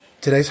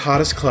Today's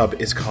hottest club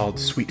is called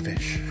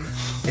Sweetfish.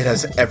 It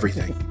has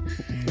everything.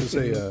 There's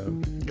a,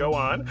 Go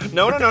on.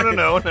 No.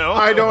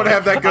 I don't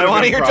have that good I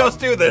want to of a hear prop. Toast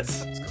do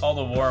this. It's called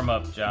a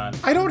warm-up, John.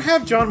 I don't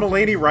have John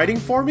Mulaney writing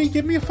for me.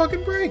 Give me a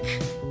fucking break.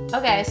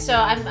 Okay, so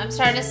I'm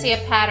starting to see a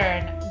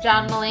pattern.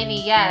 John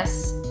Mulaney,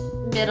 yes.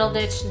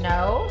 Middleditch,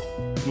 no.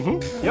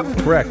 Mm-hmm. Yep.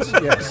 correct,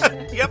 yes.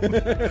 Yep.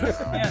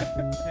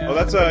 Oh,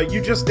 that's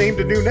you just named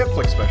a new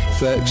Netflix special.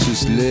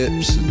 Infectious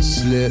lips and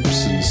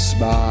slips and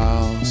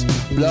smiles,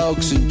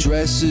 blogs and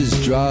dresses,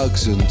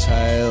 drugs and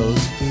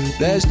tales.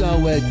 There's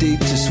nowhere deep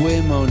to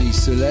swim, only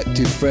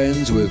selected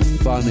friends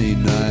with funny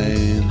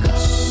names.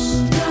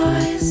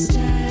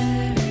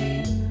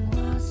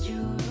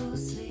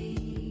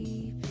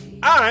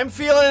 I'm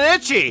feeling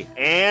itchy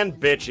and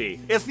bitchy.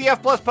 It's the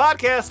F Plus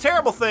Podcast,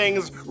 Terrible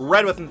Things,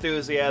 read with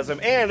enthusiasm.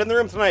 And in the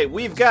room tonight,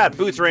 we've got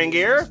Boots Rain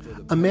Gear.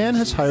 A man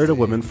has hired a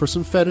woman for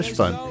some fetish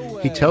fun.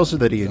 He tells her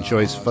that he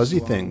enjoys fuzzy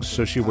things,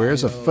 so she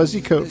wears a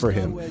fuzzy coat for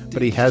him,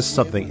 but he has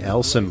something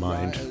else in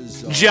mind.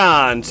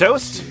 John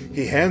Toast.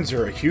 He hands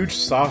her a huge,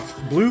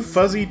 soft, blue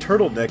fuzzy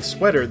turtleneck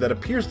sweater that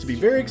appears to be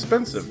very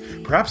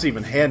expensive, perhaps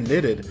even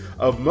hand-knitted,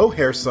 of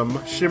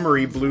mohair-some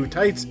shimmery blue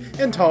tights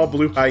and tall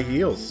blue high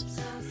heels.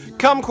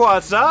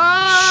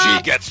 Kumquatsa.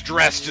 She gets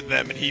dressed in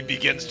them and he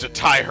begins to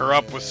tie her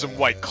up with some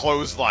white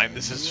clothesline.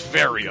 This is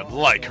very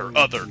unlike her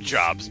other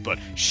jobs, but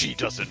she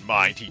doesn't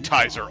mind. He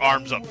ties her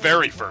arms up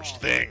very first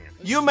thing.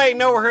 You may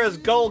know her as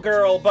Gull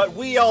Girl, but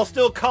we all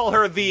still call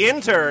her the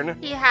intern.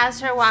 He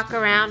has her walk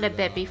around a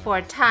bit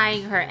before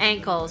tying her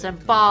ankles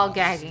and ball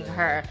gagging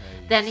her.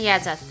 Then he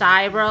has a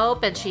thigh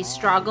rope and she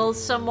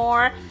struggles some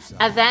more.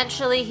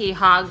 Eventually he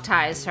hog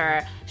ties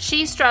her.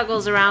 She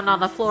struggles around on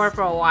the floor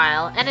for a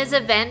while and is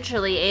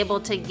eventually able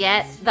to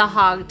get the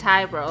hog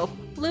tie rope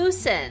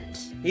loosened.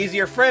 He's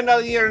your friend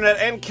on the internet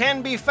and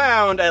can be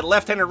found at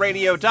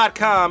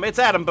lefthandedradio.com. It's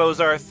Adam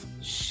Bozarth.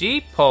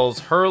 She pulls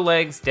her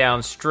legs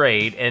down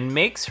straight and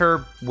makes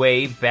her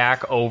way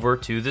back over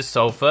to the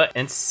sofa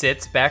and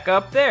sits back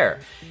up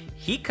there.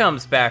 He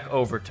comes back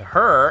over to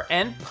her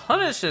and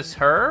punishes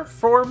her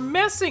for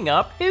messing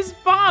up his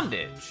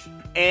bondage.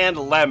 And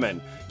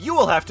Lemon. You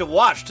will have to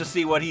watch to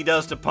see what he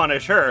does to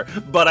punish her,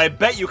 but I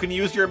bet you can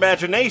use your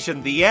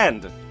imagination. The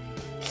end.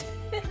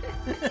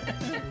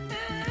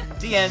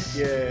 The end.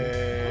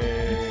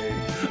 Yay.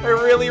 I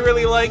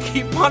really like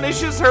he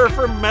punishes her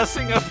for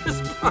messing up his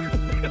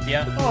bondage.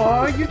 Yeah.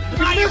 Aw, you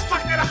messed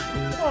fucked it up.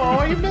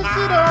 Aw, you messed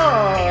it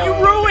up. You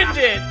ruined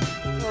it!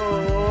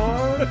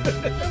 Aw,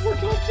 I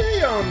worked all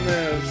day on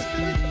this.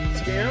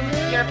 Damn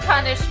it. Your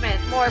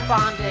punishment, more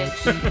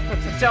bondage.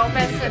 Don't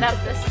mess it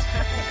up this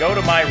time. Go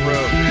to my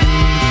room.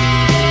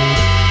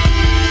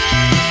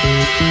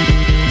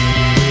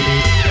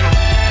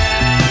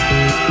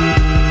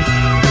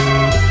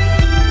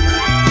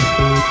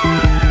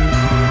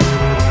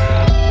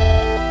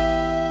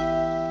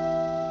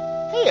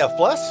 Hey, F+.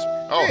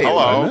 Oh, Hey,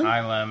 hello. Lemon.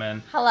 Hi,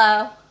 Lemon.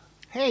 Hello.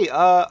 Hey,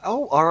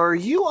 are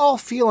you all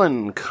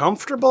feeling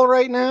comfortable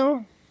right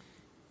now?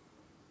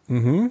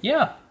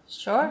 Yeah.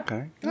 Sure.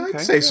 Okay.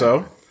 I'd say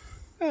so.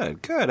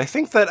 Good. I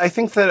think that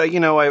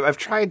I've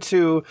tried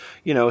to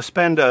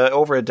spend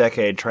over a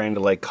decade trying to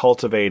like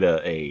cultivate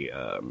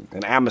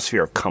an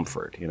atmosphere of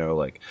comfort.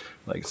 Like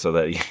so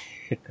that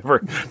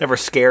you're never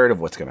scared of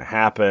what's going to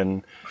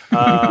happen.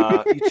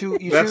 You two,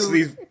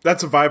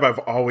 That's a vibe I've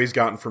always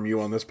gotten from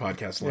you on this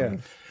podcast,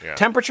 Lemon. Yeah.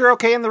 temperature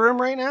okay in the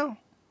room right now?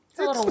 It's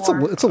a little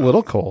warm. It's a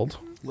little cold.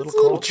 It's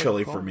a little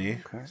chilly for me.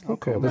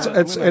 Okay.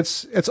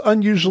 It's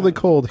unusually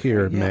cold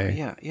here in May.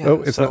 yeah.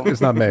 Oh, it's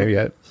not May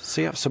yet.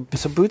 So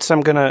Boots,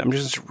 I'm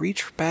just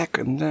reach back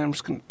and then I'm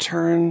just gonna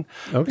turn.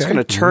 I'm Okay. just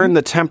gonna turn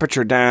the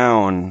temperature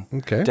down.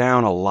 Okay.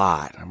 Down a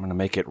lot. I'm gonna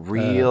make it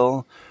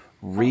real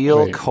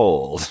wait.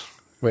 cold.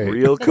 Wait.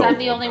 Real Because cold. I'm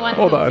the only one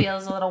Hold who on.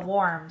 feels a little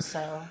warm,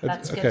 so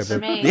that's good okay, for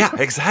but- me. Yeah,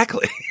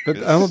 exactly.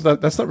 But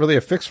that's not really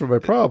a fix for my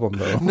problem,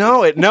 though.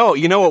 No.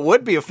 You know what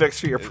would be a fix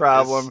for your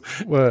problem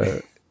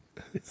What?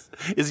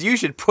 is you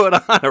should put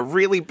on a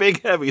really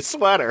big, heavy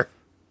sweater.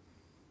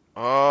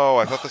 Oh,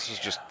 I thought this was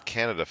just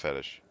Canada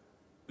fetish.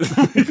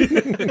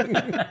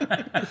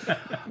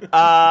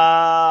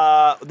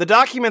 The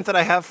document that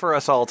I have for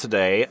us all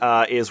today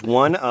is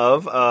one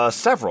of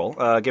several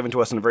given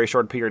to us in a very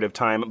short period of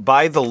time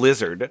by the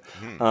Lizard.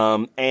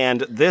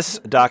 And this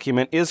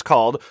document is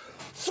called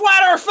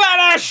Sweater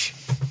Fetish!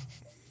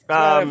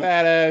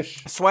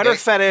 Sweater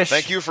Fetish.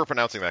 Thank you for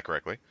pronouncing that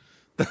correctly.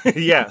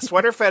 Yeah,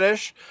 Sweater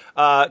Fetish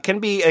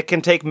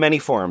can take many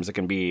forms. It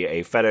can be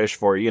a fetish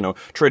for,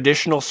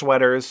 traditional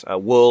sweaters,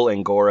 wool,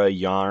 angora,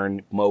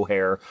 yarn,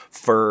 mohair,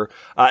 fur.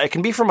 It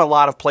can be from a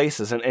lot of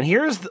places. And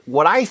here's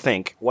what I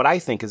think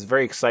is a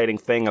very exciting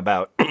thing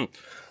about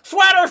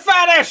Sweater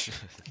Fetish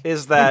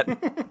is that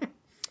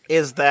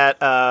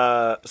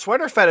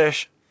Sweater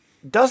Fetish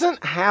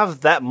doesn't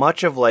have that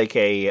much of like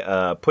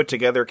a put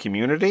together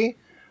community.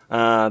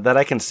 That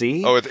I can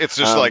see. Oh, it's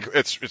just like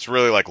it's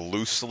really like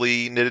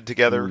loosely knitted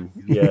together.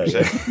 Yeah.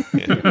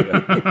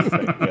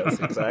 Yes,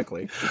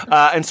 exactly.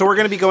 And so we're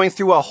going to be going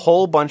through a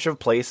whole bunch of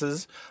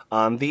places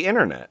on the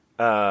internet.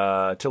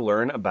 to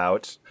learn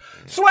about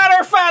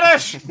sweater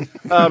fetish.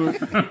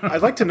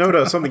 I'd like to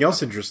note something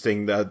else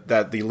interesting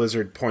that the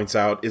lizard points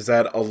out is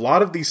that a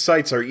lot of these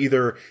sites are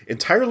either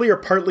entirely or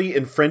partly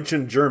in French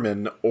and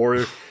German,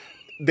 or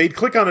they'd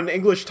click on an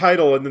English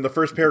title and then the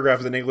first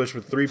paragraph is in English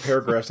with 3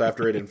 paragraphs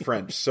after it in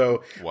French.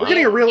 So we're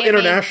getting a real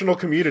international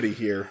community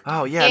here.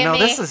 Oh, yeah. No,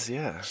 this is,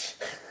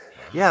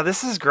 Yeah,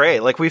 this is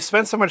great. Like, we've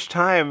spent so much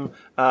time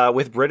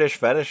with British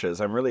fetishes.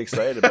 I'm really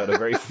excited about a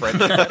very French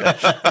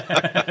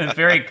fetish.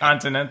 Very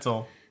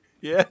continental.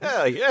 Yeah.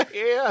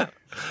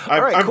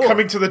 I'm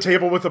coming to the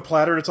table with a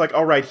platter, and it's like,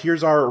 all right,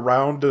 here's our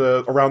around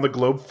the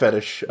globe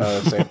fetish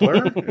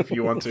sampler, if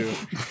you want to.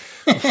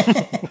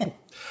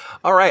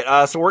 All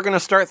right, so we're going to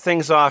start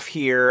things off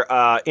here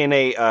in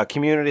a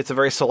community. It's a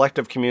very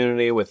selective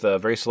community with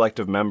very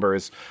selective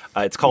members.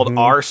 It's called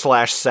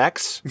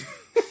r/sex.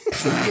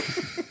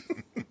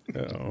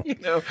 You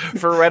know,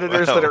 for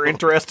Redditors that are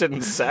interested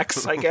in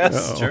sex, I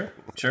guess. Sure.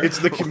 It's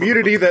the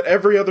community that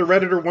every other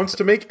Redditor wants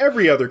to make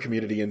every other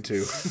community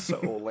into. So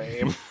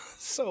lame.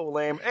 So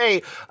lame.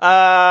 Hey,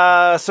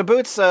 so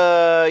Boots,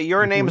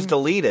 your name is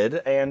deleted,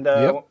 and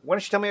why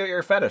don't you tell me about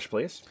your fetish,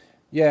 please?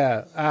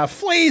 Yeah,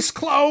 fleece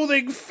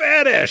clothing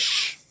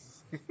fetish.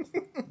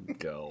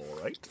 Go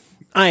right.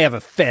 I have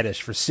a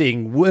fetish for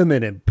seeing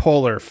women in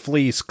polar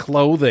fleece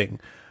clothing.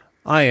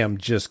 I am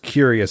just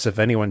curious if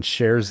anyone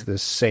shares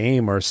this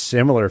same or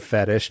similar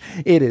fetish.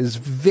 It is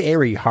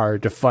very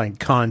hard to find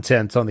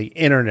content on the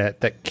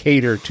internet that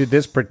cater to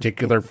this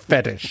particular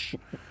fetish.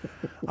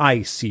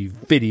 I see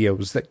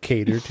videos that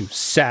cater to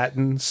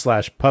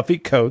satin/puffy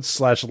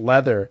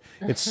coats/leather,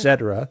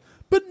 etc.,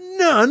 but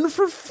none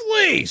for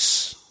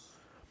fleece.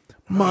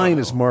 Mine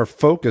is more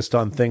focused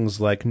on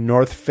things like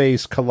North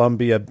Face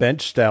Columbia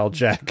bench-style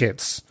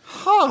jackets.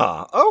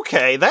 Huh,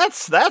 okay,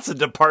 that's a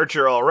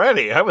departure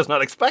already. I was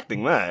not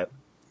expecting that.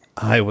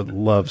 I would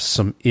love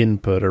some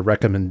input or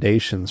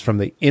recommendations from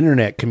the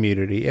internet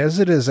community, as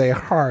it is a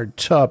hard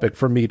topic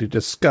for me to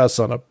discuss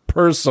on a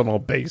personal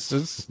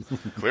basis.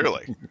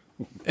 Clearly.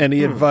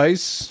 Any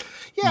advice?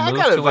 Yeah, I've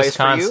Move got to advice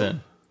Wisconsin. for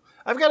you.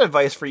 I've got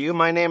advice for you.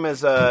 My name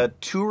is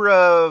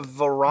Tura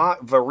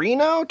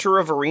Varino.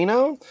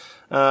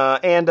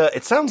 And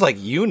it sounds like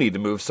you need to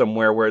move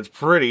somewhere where it's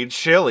pretty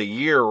chilly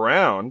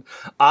year-round.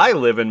 I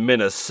live in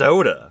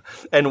Minnesota,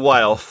 and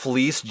while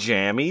fleece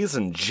jammies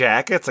and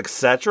jackets,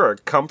 etc., are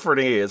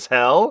comforting as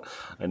hell,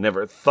 I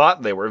never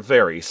thought they were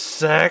very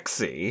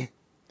sexy.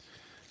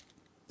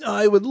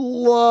 I would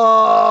love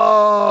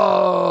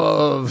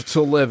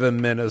to live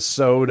in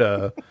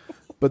Minnesota,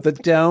 but the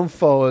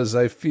downfall is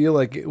I feel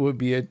like it would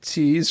be a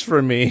tease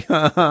for me.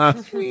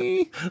 That's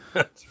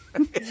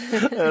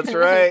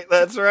right.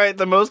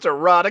 The most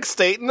erotic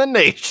state in the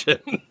nation.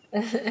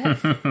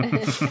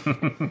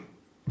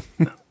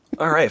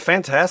 All right,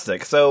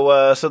 fantastic.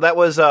 So that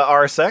was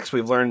our sex.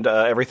 We've learned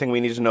everything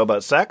we need to know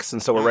about sex,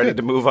 and so we're ready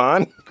to move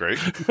on. Great.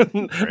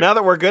 Now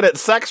that we're good at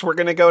sex, we're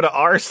going to go to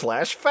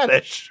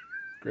r/fetish.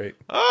 Great.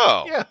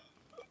 Oh. Yeah.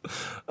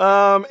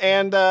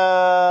 And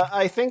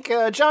I think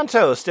John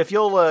Toast, if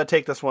you'll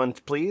take this one,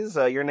 please.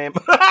 Your name.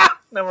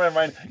 No, never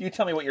mind. You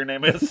tell me what your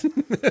name is.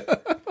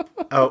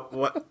 Oh,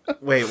 what?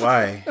 Wait,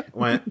 why?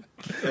 What?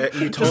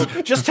 You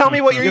told. Just tell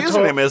me what your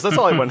username is. That's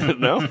all I wanted to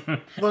know.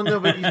 Well, no,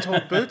 but you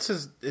told Boots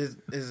his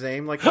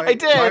name. Like, why, I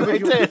did.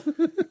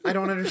 I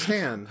don't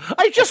understand.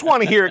 I just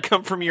want to hear it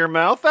come from your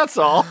mouth. That's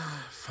all.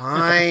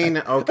 Fine.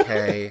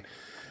 Okay.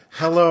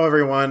 Hello,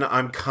 everyone.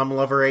 I'm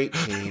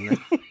Cumlover18.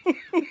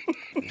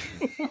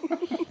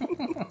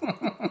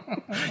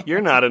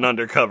 You're not an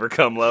undercover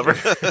cum lover.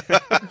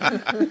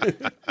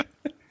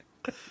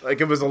 Like,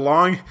 it was a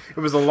long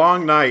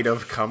night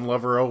of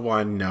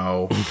Cumlover01,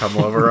 no.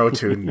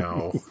 Cumlover02,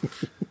 no.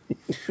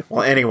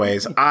 Well,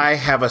 anyways, I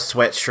have a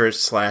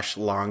sweatshirt /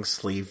 long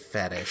sleeve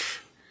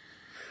fetish.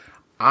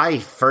 I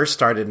first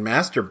started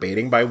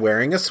masturbating by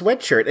wearing a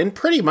sweatshirt and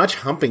pretty much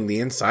humping the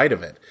inside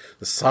of it.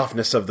 The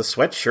softness of the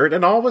sweatshirt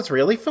and all was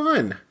really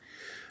fun.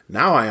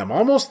 Now I am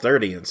almost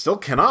 30 and still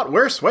cannot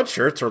wear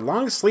sweatshirts or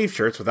long sleeve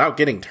shirts without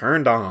getting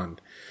turned on.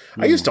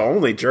 I used to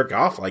only jerk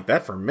off like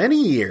that for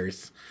many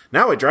years.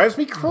 Now it drives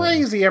me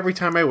crazy every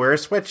time I wear a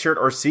sweatshirt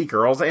or see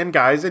girls and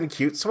guys in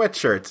cute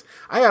sweatshirts.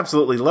 I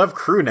absolutely love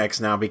crew necks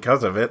now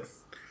because of it.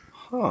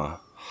 Huh.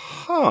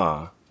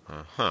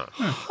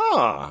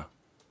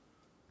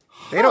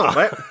 They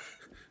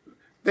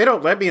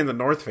don't let me in the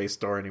North Face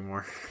store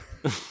anymore.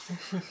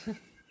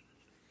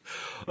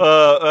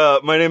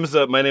 My name's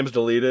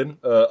deleted.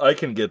 I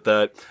can get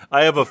that.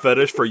 I have a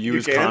fetish for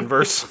used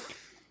Converse.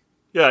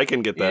 Yeah, I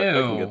can get that.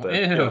 Ew.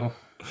 Yeah.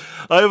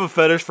 I have a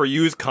fetish for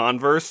used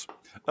Converse.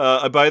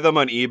 I buy them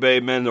on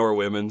eBay, men or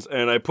women's,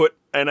 and I put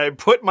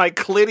my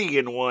clitty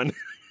in one.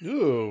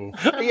 Ooh.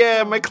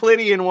 Yeah, my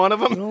clitty in one of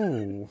them.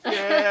 No.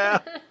 Yeah.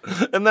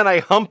 And then I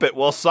hump it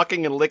while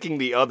sucking and licking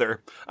the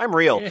other. I'm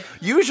real.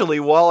 Usually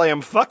while I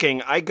am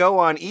fucking, I go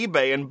on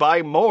eBay and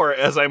buy more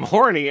as I'm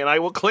horny, and I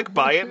will click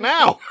buy it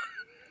now.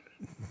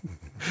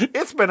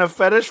 It's been a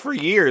fetish for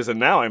years, and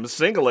now I'm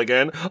single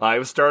again.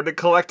 I've started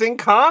collecting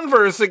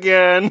Converse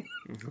again.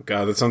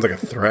 God, that sounds like a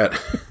threat.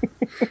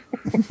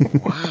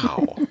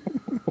 Wow.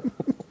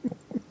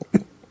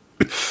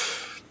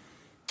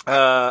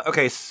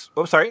 Okay.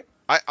 Sorry.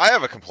 I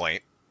have a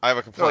complaint.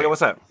 Oh, yeah,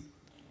 what's that?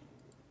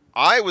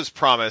 I was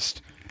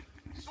promised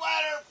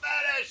sweater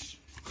fetish.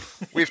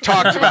 We've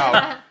talked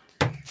about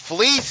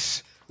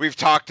fleece. We've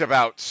talked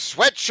about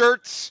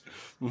sweatshirts.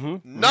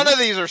 None of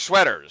these are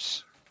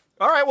sweaters.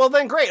 All right, well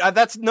then, great.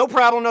 That's no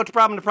problem.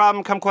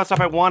 Kumquat,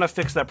 I want to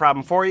fix that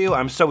problem for you.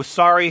 I'm so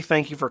sorry.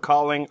 Thank you for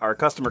calling our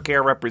customer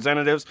care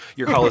representatives.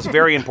 Your call is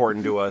very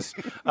important to us.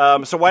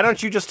 So why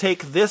don't you just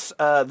take this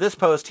this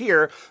post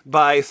here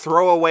by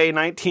throwaway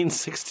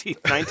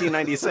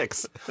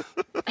 1996.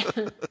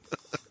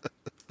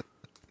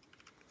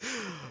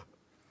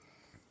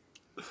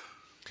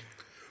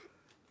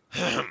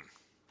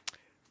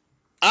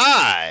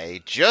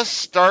 I just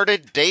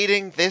started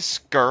dating this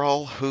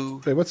girl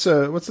who... Wait, what's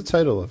the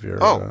title of your...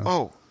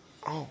 Oh.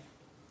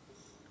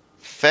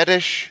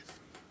 Fetish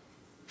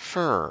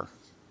fur.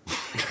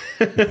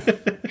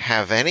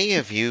 Have any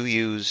of you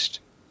used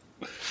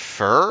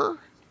fur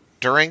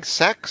during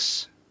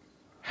sex?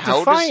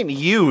 Define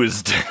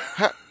used.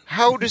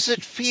 How does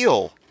it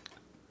feel?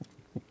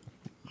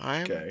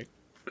 Okay.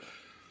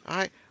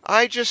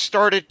 I just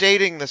started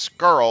dating this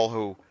girl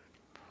who,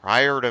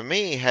 prior to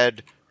me,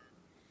 had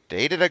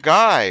dated a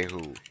guy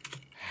who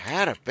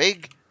had a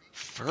big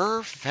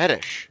fur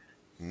fetish.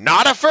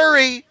 Not a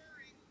furry.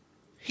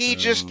 He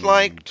just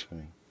liked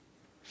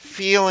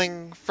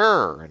feeling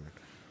fur and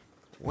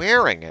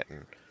wearing it.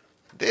 And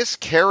this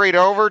carried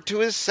over to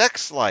his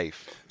sex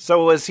life.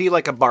 So was he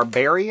like a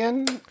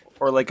barbarian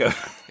or like a...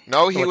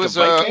 No, he like was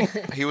a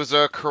he was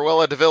a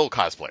Cruella de Vil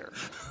cosplayer.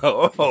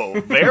 Oh,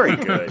 very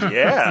good.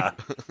 Yeah.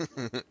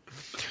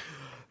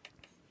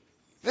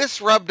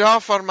 This rubbed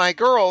off on my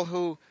girl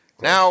who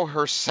now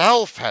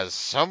herself has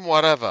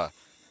somewhat of a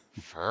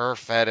fur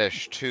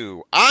fetish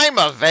too. I'm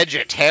a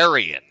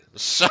vegetarian,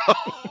 so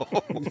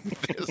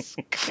this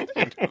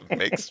kind of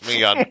makes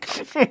me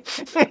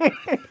uncomfortable.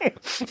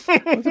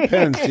 It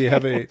depends.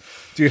 Do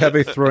you have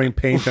a throwing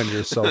paint on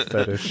yourself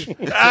fetish?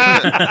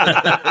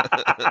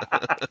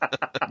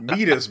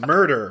 Meat is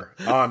murder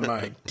on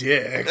my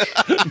dick.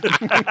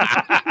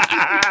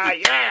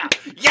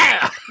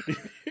 Yeah.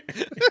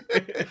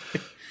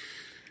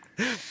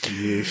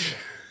 Yeesh.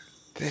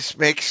 This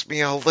makes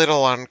me a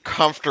little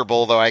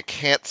uncomfortable, though I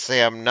can't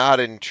say I'm not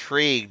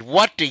intrigued.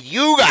 What do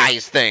you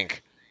guys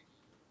think?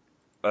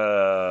 They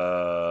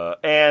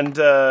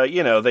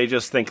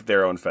just think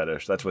their own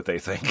fetish. That's what they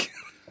think.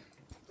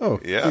 Oh,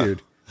 Yeah.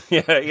 weird.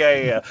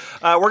 Yeah.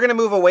 We're going to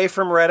move away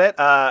from Reddit.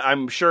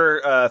 I'm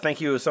sure,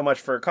 thank you so much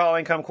for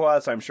calling,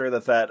 Kumquats. I'm sure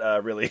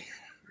that really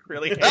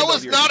That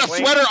was not a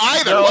sweater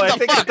either. No, what I the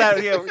think fuck?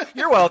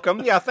 you're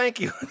welcome. Yeah, thank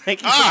you.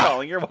 Thank you for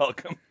calling. You're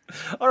welcome.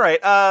 All right,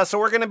 so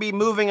we're going to be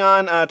moving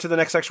on to the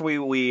next section.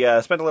 We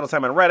spent a little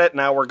time on Reddit.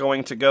 Now we're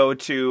going to go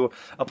to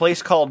a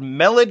place called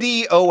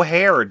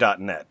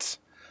melodyo'hare.net,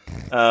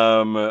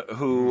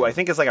 who I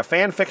think is like a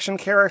fan fiction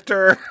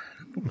character.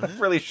 I'm not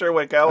really sure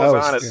what goes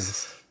on.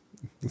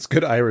 It's a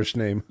good Irish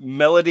name.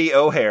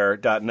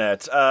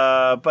 melodyo'hare.net.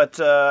 But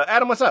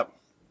Adam, what's up?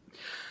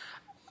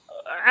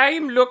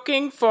 I'm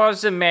looking for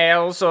the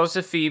males or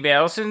the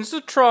females in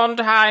the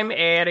Trondheim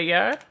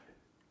area.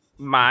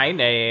 My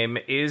name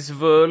is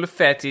Wool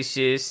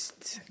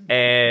Fetishist,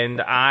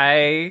 and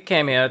I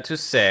came here to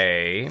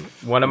say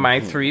one of my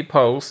 3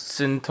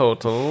 posts in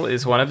total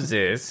is one of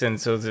this,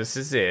 and so this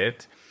is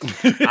it.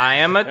 I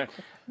am a...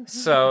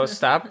 So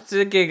stop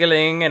the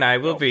giggling and I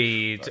will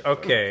read.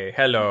 Okay,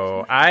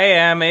 hello. I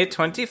am a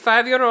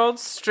 25-year-old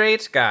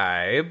straight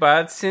guy,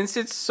 but since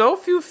it's so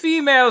few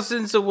females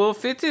in the wool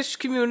fetish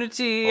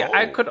community,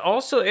 I could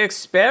also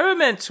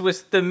experiment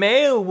with the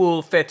male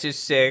wool fetish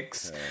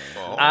sex.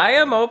 I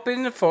am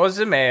open for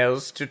the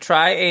males to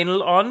try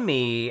anal on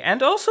me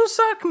and also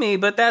suck me,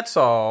 but that's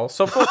all.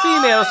 So for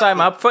females,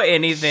 I'm up for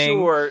anything.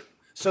 Sure.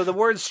 So the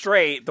word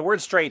straight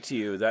to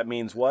you, that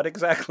means what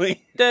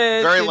exactly?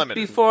 Very limited.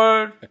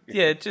 Before,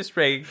 just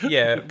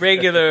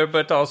regular,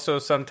 but also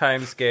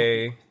sometimes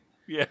gay.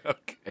 Yeah,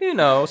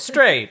 okay.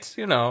 Straight,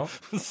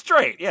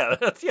 Straight, yeah.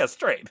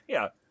 Straight,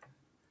 yeah.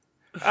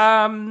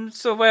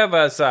 So where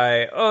was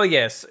I? Oh,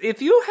 yes. If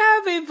you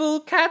have a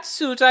wool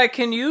catsuit I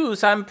can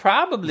use, I'm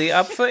probably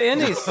up for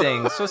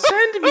anything. So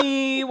send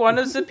me one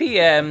of the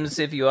PMs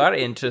if you are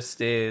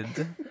interested.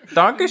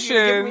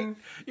 Dankeschön.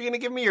 You're gonna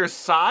give me your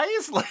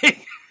size?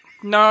 Like,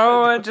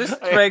 no,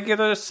 just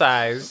regular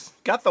size.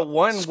 Got the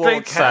one wool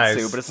Straight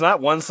catsuit, size. but it's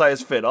not one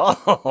size fit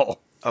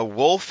all. A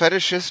wool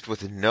fetishist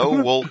with no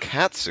wool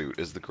catsuit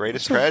is the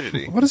greatest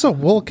tragedy. What does a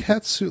wool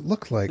catsuit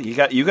look like? You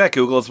got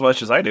Google as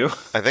much as I do.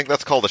 I think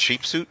that's called a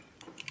sheep suit.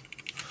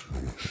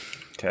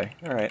 Okay,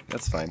 all right,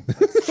 that's fine.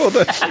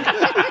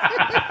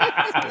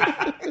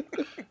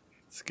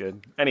 It's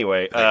good.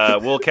 Anyway,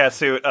 wool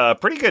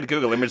catsuit. Pretty good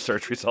Google image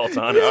search results.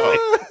 Honestly,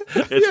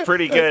 it's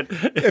pretty good.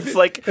 It's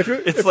If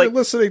you're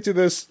listening to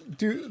this,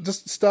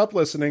 just stop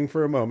listening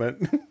for a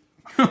moment.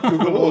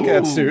 Google wool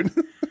catsuit.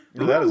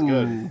 That is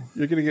good.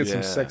 You're gonna get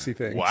some sexy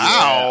things.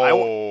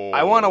 Wow.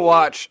 I want to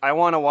watch. I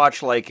want to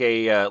watch like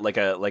a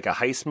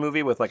heist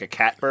movie with like a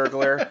cat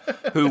burglar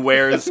who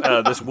wears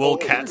this wool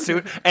cat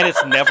suit, and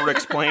it's never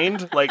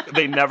explained. Like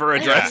they never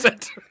address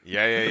it.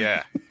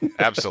 Yeah.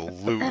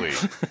 Absolutely.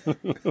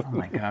 Oh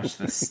my gosh,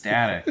 the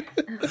static.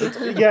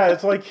 Yeah,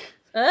 it's like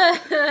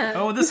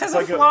Oh, this has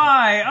a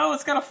fly. Oh,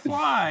 it's got a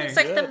fly. It's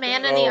like the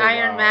man in the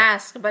iron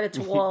mask, but it's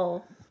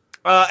wool.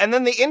 And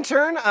then the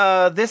intern.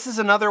 This is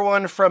another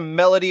one from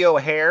Melody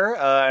O'Hare,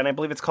 and I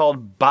believe it's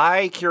called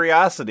 "By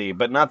Curiosity,"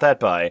 but not that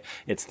 "by."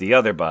 It's the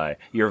other "by."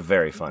 You're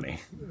very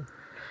funny.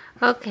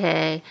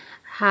 Okay.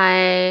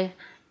 Hi,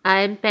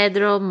 I'm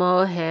Pedro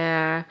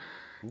Mohair.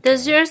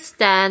 Does your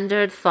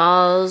standard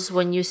falls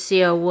when you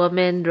see a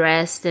woman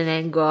dressed in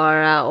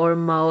angora or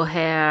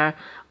mohair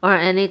or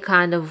any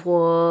kind of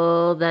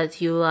wool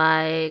that you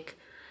like?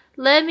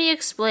 Let me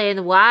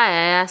explain why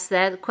I asked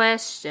that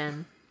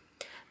question.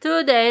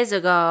 2 days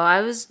ago, I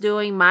was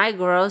doing my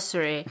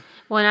grocery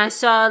when I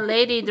saw a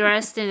lady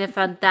dressed in a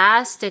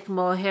fantastic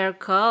mohair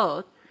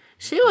coat.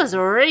 She was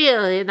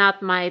really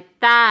not my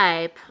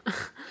type.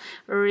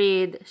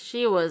 Reed,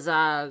 she was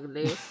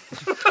ugly.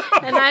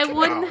 And I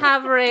wouldn't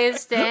have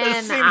raised It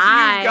an seems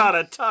eye. you've got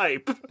a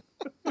type.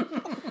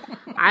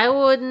 I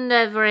wouldn't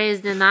have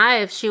raised an eye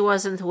if she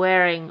wasn't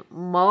wearing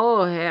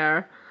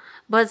mohair.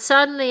 But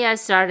suddenly I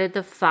started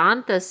to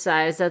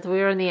fantasize that we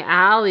were in the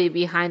alley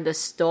behind the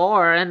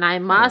store, and I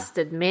must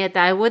admit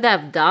I would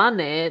have done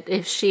it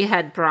if she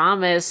had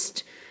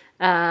promised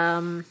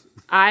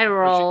eye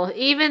roll,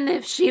 even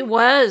if she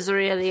was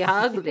really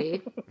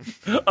ugly.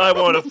 I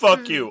want to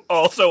fuck you.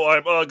 Also,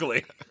 I'm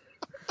ugly.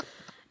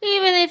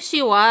 Even if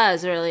she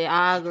was really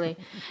ugly.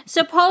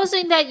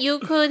 Supposing that you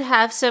could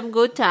have some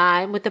good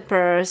time with the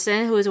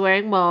person who's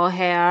wearing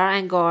mohair,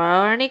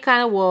 angora, or any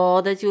kind of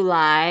wool that you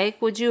like,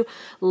 would you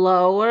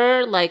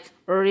lower, like,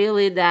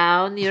 really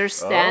down your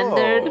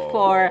standard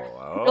for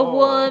a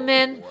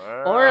woman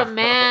or a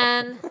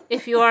man,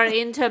 if you are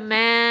into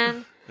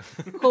man,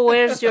 who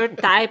wears your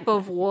type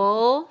of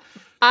wool?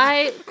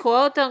 I,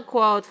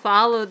 quote-unquote,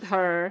 followed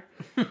her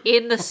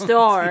in the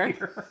store.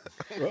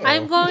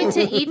 I'm going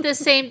to eat the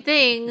same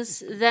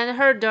things than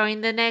her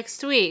during the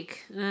next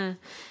week. And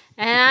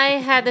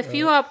I had a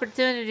few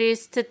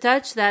opportunities to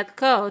touch that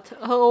coat.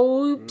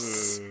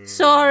 Oops.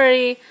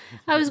 Sorry.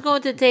 I was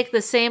going to take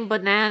the same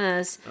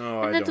bananas.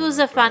 And it was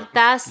a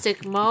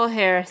fantastic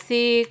mohair.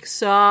 Thick,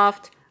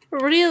 soft,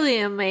 really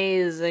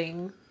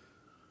amazing.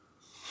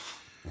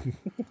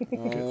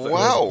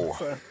 Wow.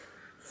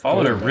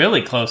 Followed her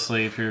really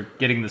closely if you're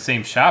getting the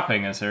same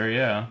shopping as her,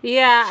 yeah.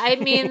 Yeah, I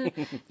mean,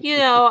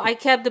 I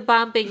kept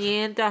bumping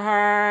into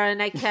her,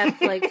 and I kept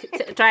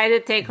trying to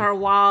take her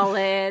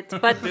wallet,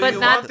 but Do but you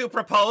not. want to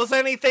propose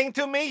anything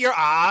to me? You're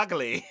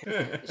ugly.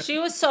 She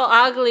was so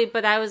ugly,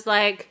 but I was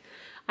like,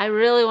 I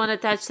really want to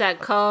touch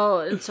that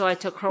coat, and so I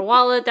took her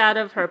wallet out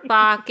of her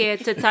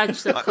pocket to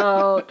touch the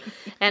coat,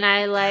 and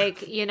I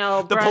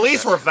The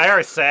police were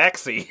very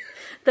sexy.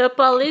 The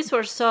police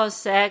were so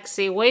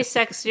sexy, way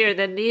sexier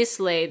than this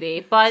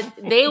lady, but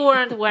they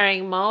weren't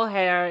wearing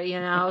mohair,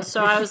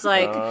 so I was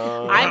like,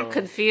 I'm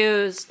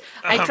confused.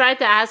 I tried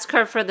to ask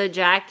her for the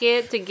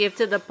jacket to give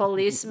to the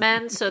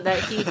policeman so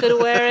that he could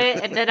wear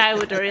it, and then I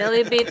would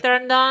really be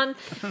turned on,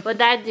 but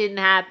that didn't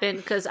happen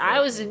because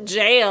I was in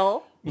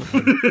jail.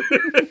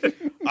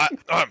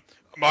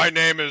 My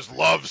name is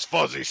Loves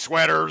Fuzzy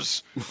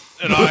Sweaters,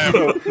 and I am.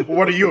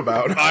 what are you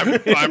about?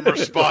 I'm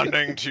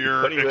responding to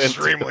your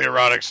extremely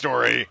erotic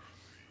story.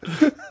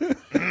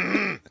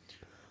 OMG!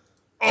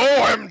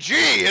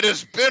 It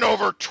has been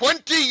over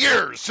 20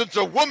 years since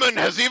a woman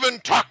has even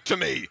talked to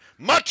me,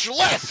 much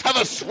less have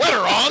a sweater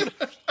on.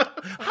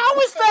 How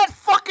is that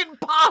fucking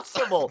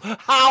possible?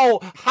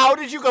 How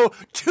did you go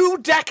 2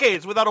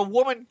 decades without a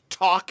woman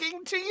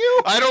talking to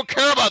you? I don't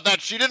care about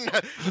that.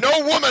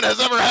 No woman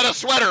has ever had a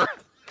sweater.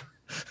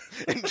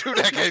 In 2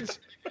 decades.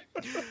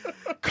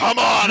 Come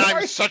on,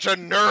 I'm such a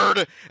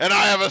nerd, and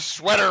I have a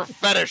sweater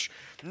fetish.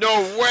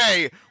 No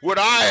way would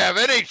I have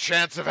any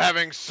chance of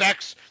having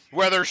sex,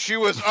 whether she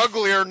was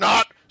ugly or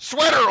not,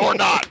 sweater or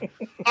not.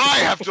 I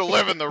have to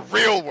live in the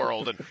real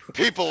world, and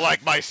people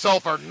like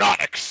myself are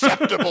not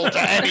acceptable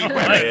to any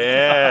women.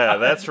 Yeah,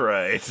 that's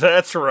right.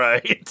 That's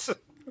right.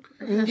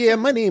 Yeah,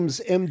 my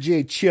name's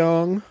MJ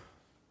Chung.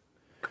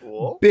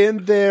 Cool.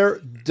 Been there,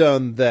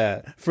 done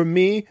that. For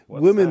me,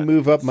 women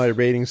move up my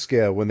rating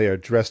scale when they are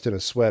dressed in a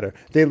sweater.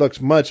 They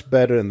looked much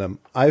better in them.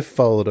 I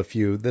followed a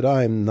few that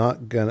I am.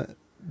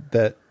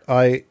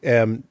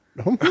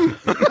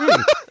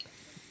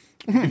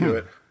 Do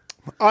it.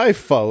 I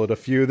followed a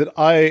few that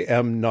I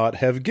am not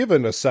have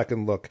given a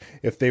second look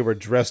if they were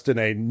dressed in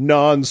a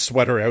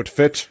non-sweater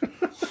outfit.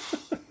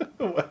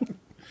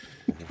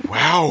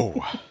 Wow.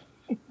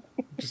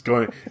 Just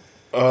going.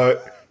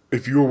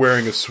 If you were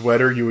wearing a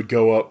sweater, you would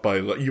go up by.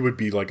 You would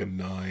be like a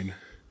 9.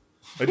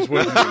 I just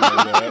wanted you to know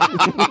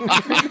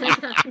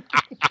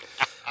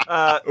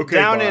that. Okay,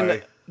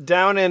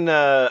 down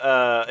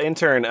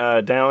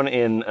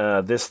in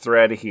this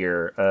thread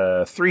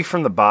here, 3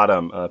 from the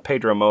bottom.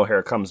 Pedro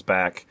Mohair comes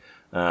back.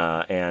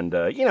 and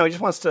he just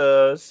wants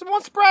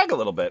to brag a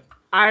little bit.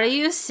 Are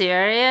you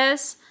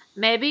serious?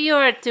 Maybe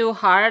you're too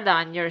hard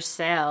on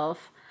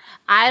yourself.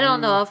 I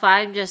don't know if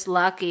I'm just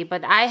lucky,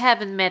 but I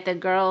haven't met a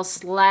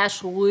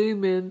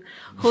girl/woman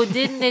who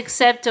didn't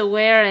accept to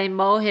wear a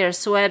mohair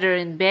sweater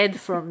in bed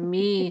from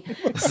me.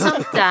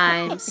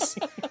 Sometimes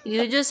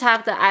you just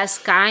have to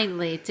ask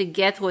kindly to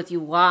get what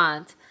you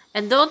want.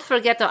 And don't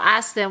forget to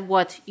ask them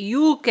what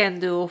you can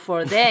do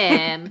for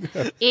them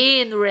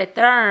in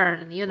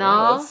return,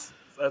 Well,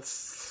 that's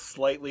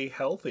slightly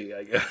healthy,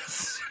 I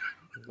guess.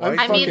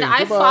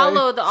 I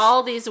followed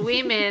all these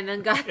women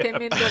and got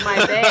them into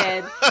my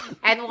bed.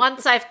 And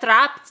once I've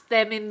trapped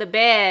them in the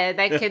bed,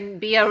 I can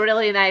be a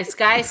really nice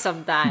guy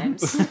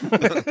sometimes.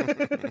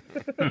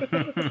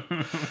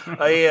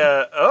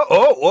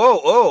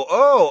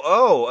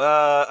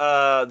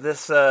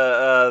 This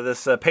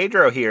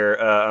Pedro here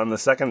on the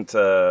second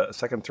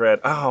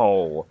thread.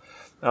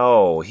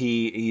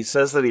 He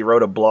says that he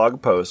wrote a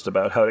blog post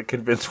about how to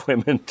convince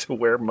women to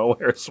wear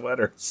mohair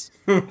sweaters.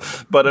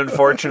 But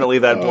unfortunately,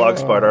 that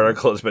Blogspot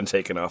article has been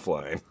taken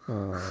offline.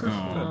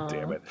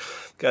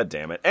 God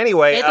damn it.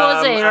 Anyway. It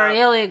was a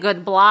really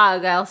good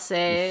blog, I'll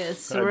say.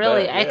 It's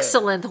really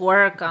excellent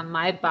work on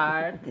my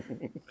part.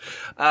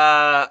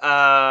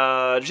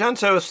 John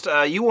Toast,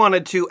 you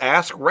wanted to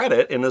ask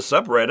Reddit in a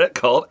subreddit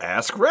called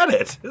Ask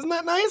Reddit. Isn't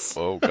that nice?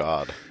 Oh,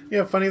 God.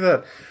 Yeah, funny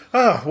that.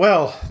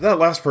 Well, that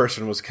last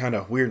person was kind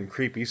of weird and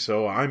creepy,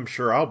 so I'm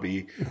sure I'll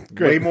be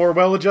way more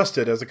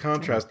well-adjusted as a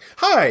contrast.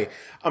 Hi,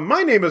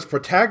 my name is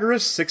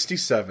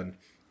Protagoras67,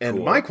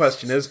 and my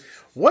question is,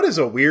 what is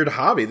a weird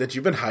hobby that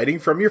you've been hiding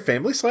from your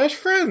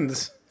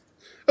family/friends?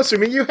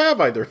 Assuming you have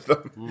either of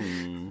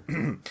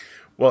them.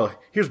 Well,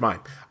 here's mine.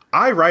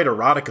 I write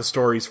erotica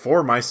stories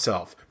for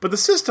myself, but the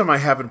system I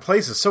have in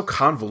place is so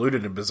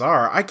convoluted and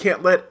bizarre, I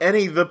can't let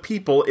any of the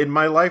people in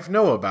my life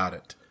know about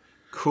it.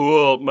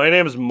 Cool. My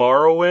name is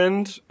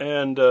Morrowind,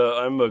 and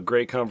I'm a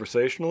great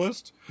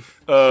conversationalist.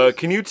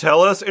 Can you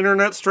tell us,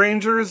 internet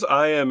strangers?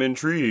 I am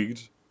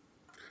intrigued.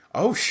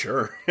 Oh,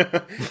 sure.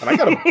 And I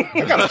got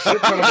a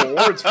shit ton of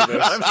awards for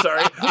this. I'm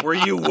sorry. Were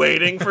you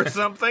waiting for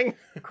something?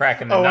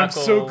 Cracking the knuckles.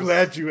 I'm so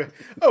glad you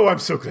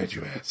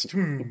asked.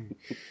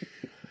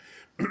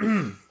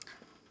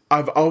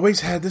 I've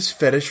always had this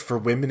fetish for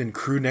women in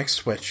crew neck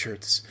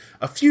sweatshirts.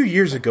 A few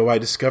years ago, I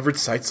discovered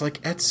sites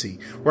like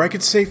Etsy, where I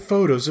could save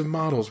photos of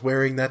models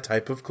wearing that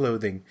type of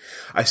clothing.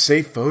 I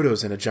saved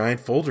photos in a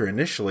giant folder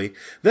initially,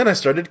 then I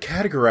started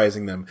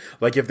categorizing them.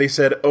 Like if they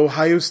said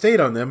Ohio State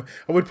on them,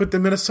 I would put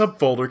them in a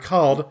subfolder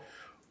called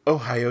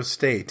Ohio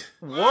State.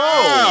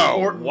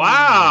 Whoa!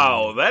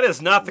 Wow! That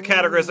is not the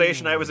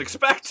categorization I was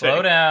expecting.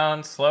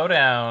 Slow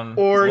down.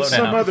 Or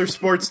some other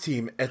sports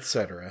team,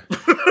 etc.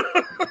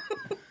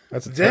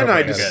 That's a Then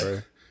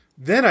terrible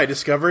I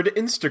discovered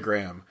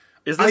Instagram.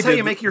 Is this how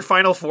you make your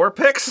Final Four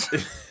picks?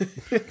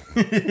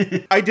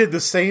 I did the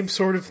same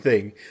sort of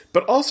thing,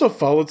 but also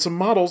followed some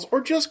models or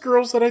just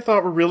girls that I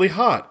thought were really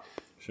hot.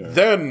 Sure.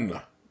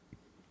 Then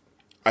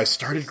I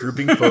started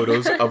grouping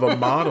photos of a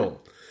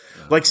model.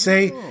 Like,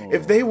 say,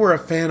 if they were a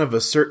fan of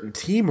a certain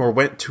team or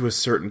went to a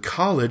certain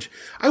college,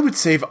 I would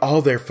save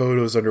all their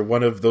photos under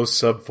one of those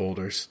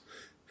subfolders.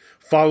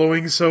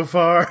 Following so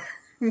far?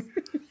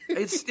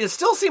 It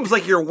still seems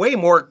like you're way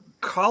more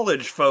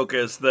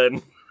college-focused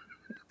than...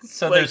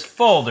 So there's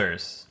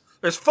folders.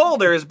 There's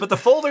folders, but the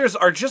folders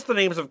are just the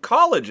names of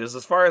colleges,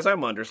 as far as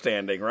I'm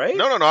understanding, right?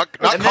 No, not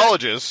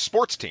colleges,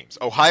 sports teams.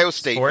 Ohio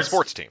State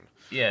sports team.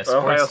 Yeah,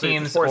 sports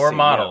teams or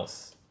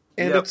models.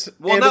 Yeah. And it's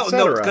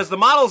no, because the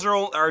models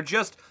are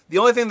just... The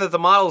only thing that the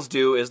models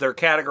do is they're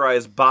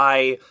categorized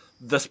by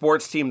the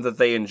sports team that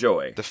they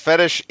enjoy. The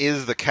fetish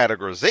is the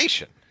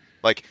categorization.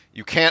 Like,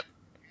 you can't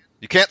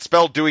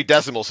spell Dewey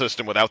Decimal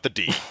System without the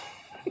D.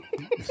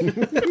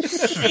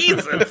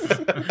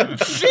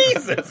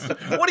 Jesus!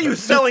 What are you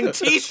selling?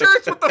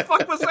 T-shirts? What the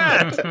fuck was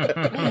that?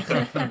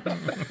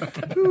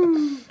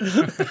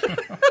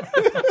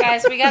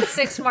 Guys, we got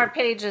 6 more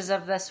pages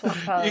of this one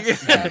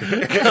post.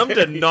 Come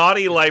to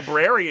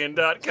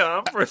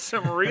naughtylibrarian.com for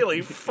some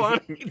really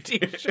funny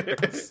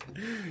T-shirts.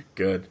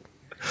 Good.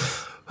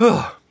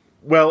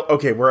 Well,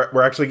 okay,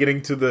 we're actually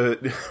getting to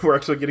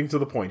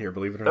the point here,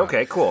 believe it or not.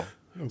 Okay, cool.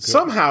 Okay.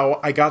 Somehow,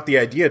 I got the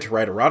idea to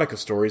write erotica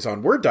stories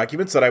on Word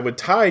documents that I would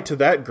tie to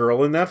that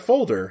girl in that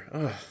folder.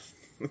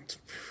 It's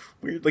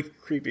weirdly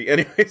creepy.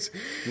 Anyways,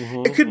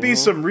 it could be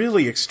some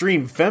really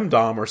extreme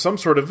femdom or some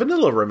sort of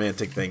vanilla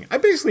romantic thing. I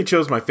basically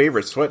chose my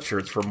favorite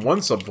sweatshirts from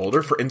one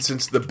subfolder, for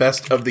instance, the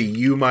best of the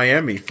U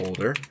Miami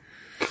folder,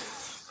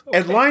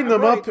 and line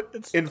them up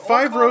in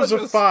 5 rows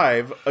of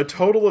 5, a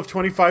total of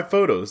 25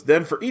 photos.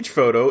 Then for each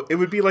photo, it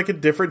would be like a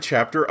different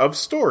chapter of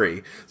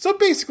story. So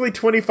basically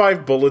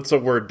 25 bullets a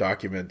Word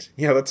document.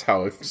 Yeah, that's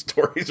how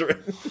stories are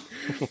written.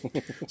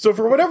 So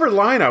for whatever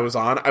line I was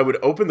on, I would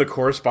open the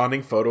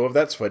corresponding photo of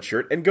that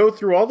sweatshirt and go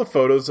through all the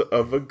photos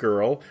of a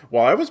girl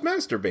while I was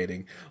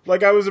masturbating.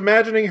 Like I was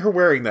imagining her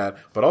wearing that,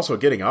 but also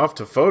getting off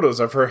to photos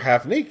of her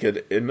half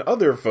naked in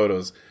other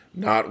photos.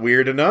 Not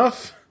weird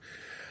enough?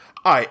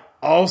 I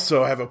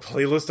also have a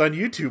playlist on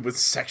YouTube with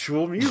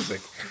sexual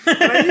music.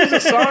 And I use a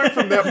song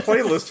from that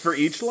playlist for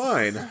each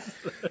line.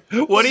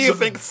 What do you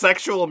think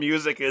sexual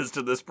music is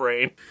to this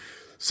brain?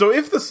 So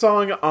if the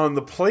song on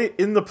the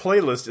in the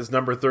playlist is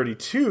number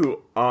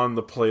 32 on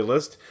the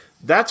playlist,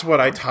 that's what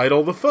I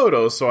title the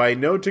photo, so I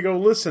know to go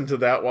listen to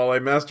that while I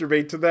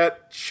masturbate to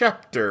that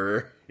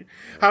chapter.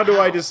 How do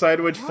I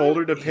decide which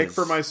folder to pick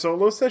for my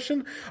solo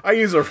session? I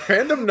use a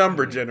random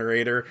number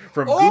generator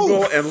from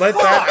Google and let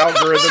that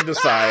algorithm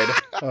decide.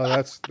 Oh,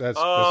 that's very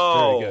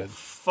good.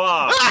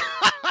 Fuck.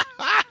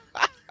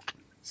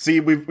 See,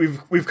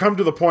 we've come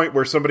to the point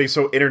where somebody's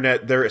so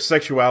internet, their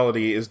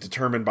sexuality is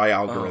determined by Oh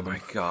algorithm.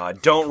 my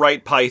god. Don't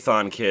write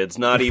Python, kids.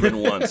 Not even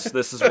once.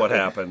 This is what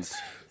happens.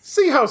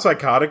 See how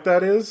psychotic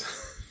that is?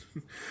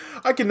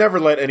 I can never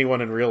let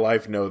anyone in real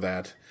life know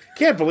that.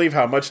 Can't believe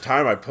how much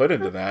time I put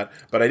into that,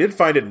 but I did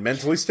find it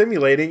mentally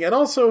stimulating, and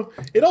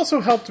it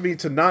also helped me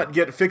to not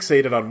get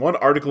fixated on one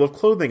article of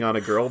clothing on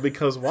a girl,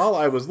 because while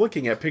I was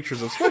looking at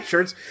pictures of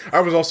sweatshirts,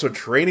 I was also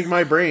training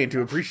my brain to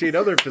appreciate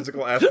other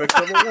physical aspects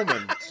of a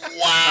woman.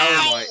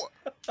 Wow!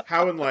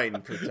 How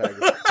enlightened,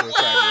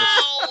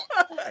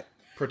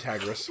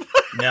 Protagoras.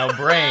 Now,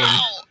 Brain,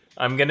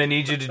 I'm gonna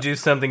need you to do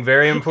something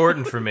very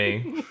important for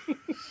me.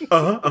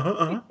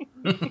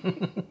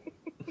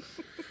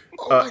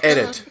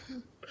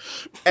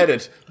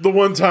 Edit. The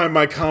one time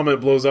my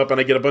comment blows up and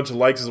I get a bunch of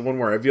likes is the one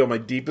where I reveal my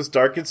deepest,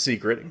 darkest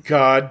secret.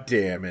 God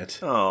damn it.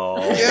 Oh,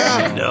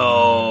 Yeah.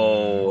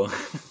 no.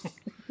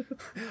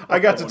 I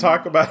got to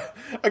talk about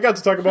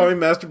my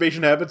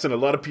masturbation habits, and a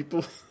lot of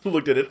people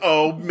looked at it.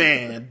 Oh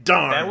man,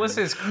 darn! That was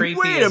as creepy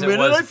Wait a as it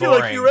minute, was I feel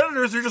boring. like your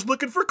editors are just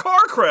looking for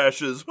car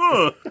crashes,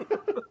 huh?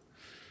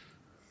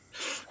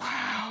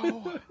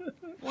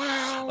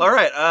 Wow. All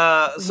right,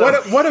 so...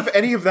 What if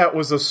any of that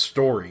was a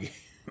story?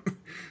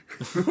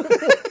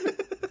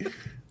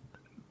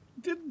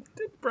 Did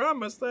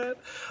promise that.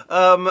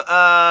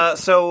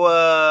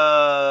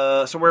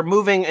 So we're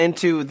moving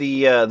into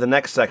the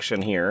next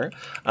section here.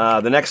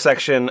 The next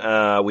section,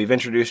 we've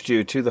introduced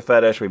you to the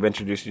fetish. We've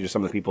introduced you to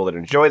some of the people that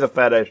enjoy the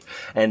fetish,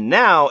 and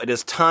now it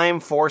is time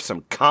for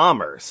some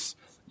commerce.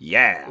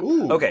 Yeah.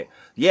 Ooh. Okay.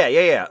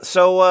 Yeah.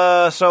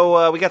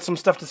 So we got some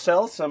stuff to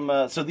sell.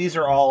 So these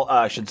are all.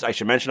 I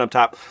should mention up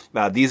top.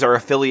 These are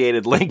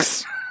affiliated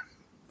links.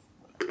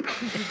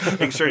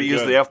 Make sure to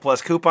use the F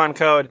Plus coupon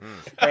code.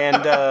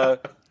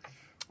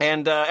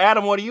 And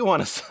Adam, what do you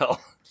want to sell?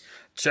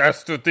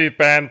 Chastity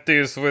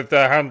panties with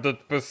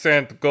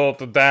 100%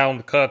 gold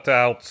down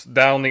cutouts,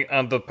 downy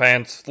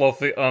underpants,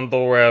 fluffy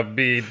underwear,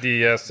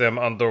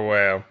 BDSM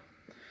underwear.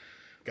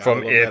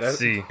 From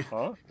Etsy.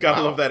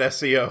 Gotta love that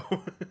SEO.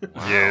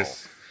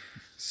 Yes.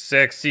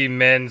 Sexy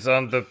men's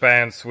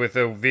underpants with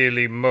a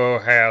really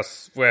mohair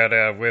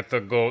sweater with a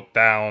goat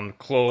down,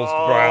 closed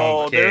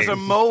brown case. There's a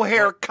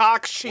mohair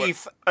cock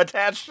sheath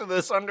attached to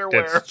this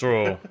underwear. That's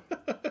true.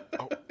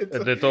 It's A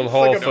little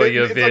hole for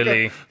your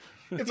Willy.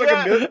 It's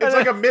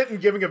like a mitten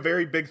giving a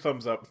very big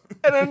thumbs up.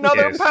 And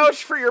another Yes.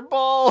 pouch for your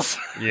balls.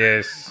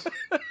 Yes.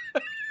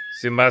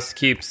 You must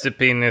keep the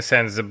penis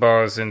and the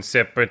balls in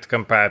separate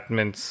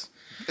compartments.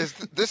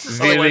 This is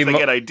Really like, Otherwise they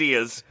get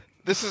ideas.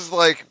 this is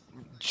like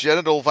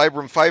genital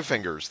Vibram Five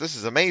Fingers. This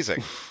is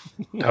amazing.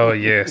 Oh,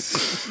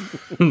 yes.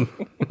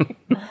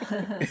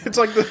 It's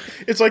like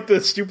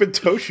the stupid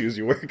toe shoes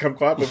you wear to come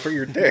clapping for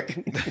your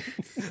dick.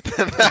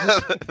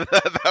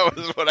 That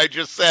was what I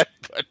just said.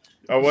 But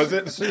Oh, was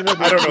it? I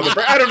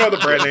don't know the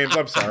brand names.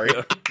 I'm sorry.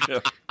 All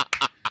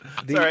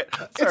right.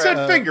 It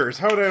said fingers.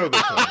 How would I know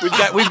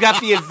the We've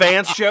got the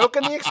advanced joke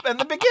and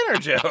the beginner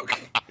joke.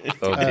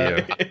 Oh,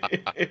 dear.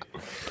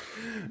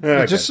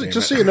 Just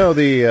so you know,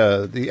 the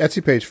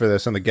Etsy page for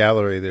this on the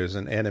gallery, there's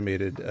an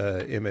animated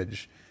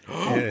image.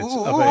 And it's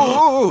of a,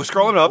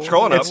 Scrolling up.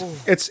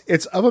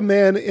 it's of a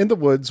man in the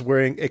woods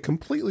wearing a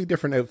completely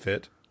different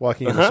outfit,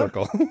 walking in a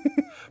circle.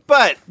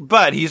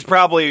 But he's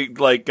probably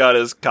like got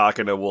his cock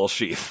in a wool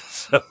sheath.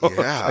 So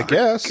yeah, I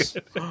guess.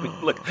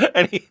 look,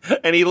 and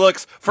he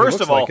looks first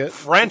looks of all like it.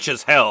 French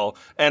as hell,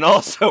 and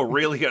also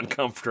really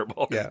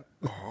uncomfortable. Yeah.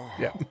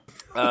 Yeah.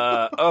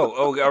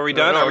 Are we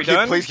done? No, Are we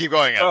done? Please keep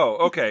going.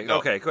 Oh, okay, No.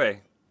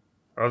 okay.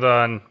 Hold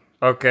on.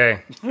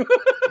 Okay.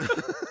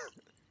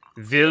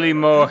 Willy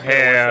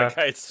mohair, that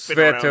guy spin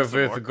around sweater some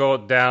more. with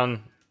goat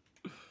down.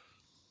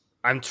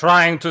 I'm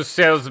trying to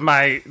sell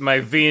my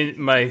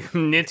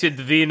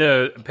knitted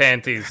Wiener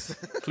panties,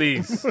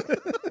 please.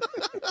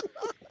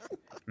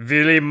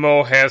 Willy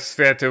mohair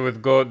sweater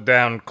with goat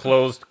down,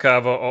 closed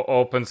cover or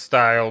open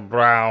style,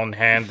 brown,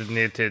 hand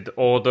knitted.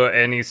 Order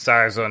any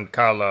size and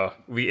color.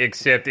 We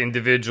accept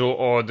individual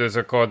orders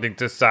according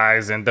to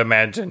size and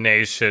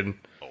imagination.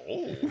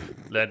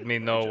 Let me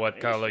know what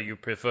color you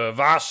prefer.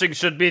 Washing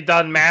should be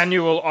done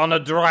manual on a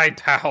dry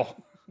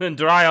towel. And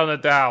dry on a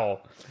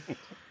towel.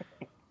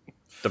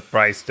 The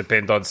price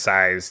depends on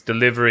size.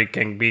 Delivery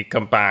can be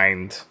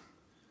combined.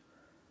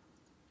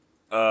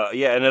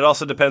 Yeah, and it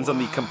also depends on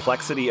the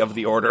complexity of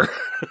the order.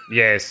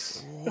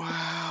 Yes.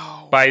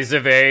 Wow. By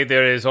the way,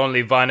 there is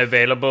only one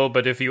available,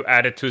 but if you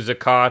add it to the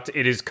cart,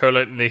 it is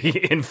currently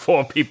in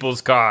 4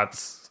 people's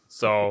carts.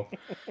 So,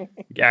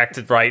 act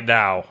it right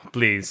now,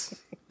 please.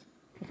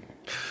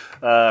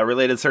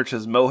 Related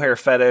searches: mohair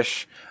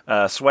fetish,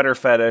 sweater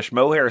fetish,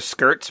 mohair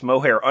skirts,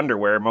 mohair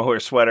underwear, mohair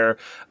sweater,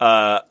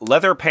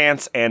 leather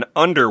pants, and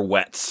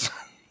underwets.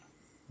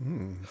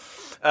 You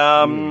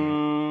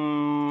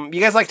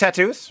guys like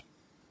tattoos?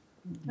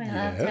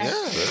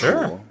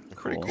 Sure.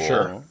 Pretty cool.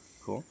 Sure.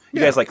 Cool. You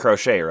guys like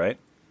crochet, right?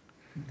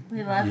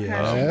 We love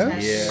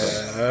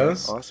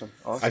Yes. Awesome.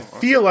 I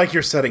feel like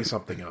you're setting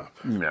something up.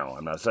 No,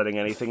 I'm not setting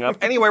anything up.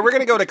 Anyway, we're going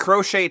to go to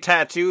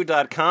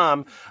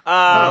crochettattoo.com.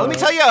 Let me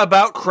tell you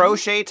about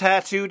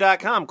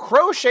crochettattoo.com.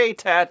 Crochet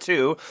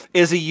Tattoo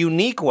is a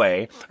unique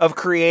way of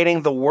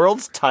creating the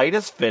world's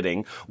tightest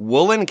fitting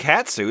woolen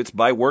catsuits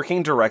by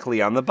working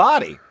directly on the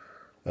body.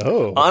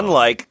 Oh.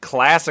 Unlike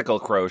classical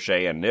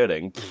crochet and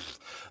knitting,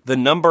 the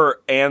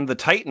number and the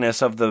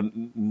tightness of the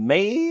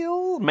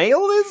males.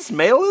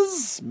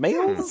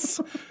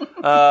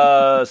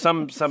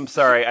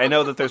 Sorry, I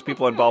know that there's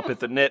people in ball pit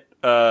that knit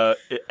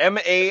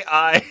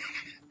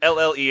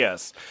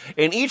MAILLES.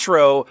 In each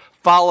row,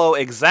 follow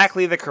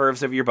exactly the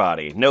curves of your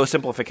body. No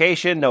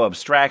simplification, no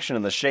abstraction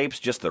in the shapes,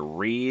 just the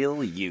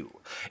real you.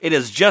 It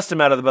is just a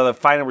matter of the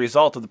final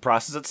result of the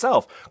process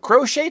itself.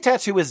 Crochet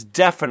Tattoo is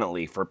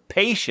definitely for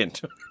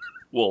patient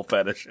wool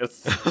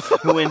fetishists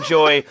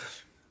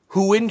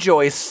who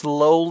enjoy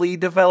slowly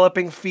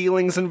developing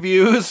feelings and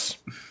views.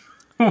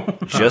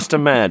 Just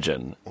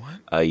imagine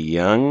a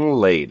young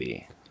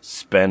lady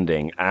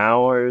spending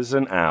hours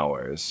and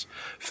hours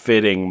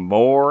fitting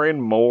more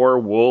and more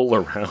wool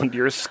around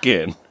your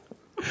skin,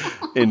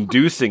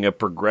 inducing a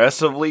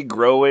progressively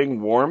growing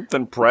warmth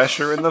and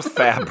pressure in the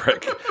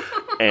fabric,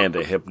 and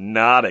a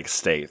hypnotic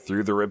state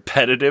through the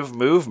repetitive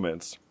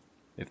movements.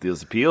 If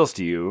this appeals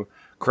to you,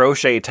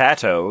 Crochet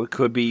Tattoo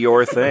could be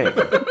your thing.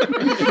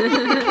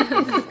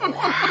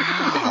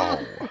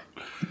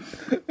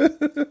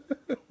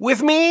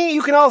 With me,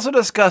 you can also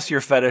discuss your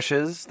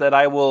fetishes that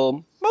I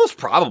will most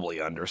probably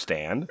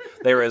understand.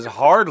 There is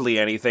hardly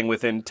anything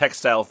within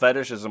textile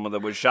fetishism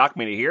that would shock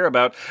me to hear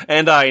about,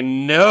 and I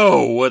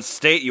know what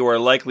state you are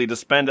likely to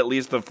spend at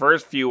least the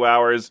first few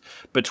hours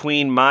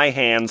between my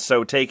hands,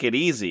 so take it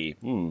easy.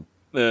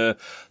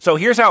 So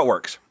here's how it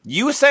works.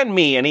 You send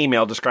me an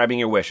email describing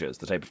your wishes,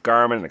 the type of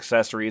garment and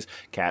accessories,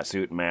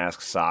 catsuit,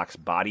 mask, socks,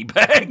 body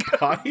bag.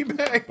 Body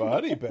bag?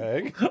 Body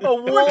bag. A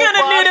wool We're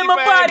gonna knit him a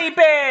body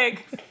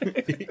bag.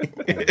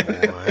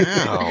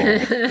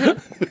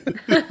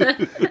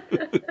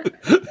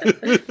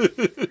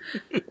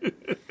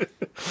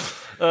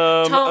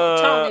 Wow.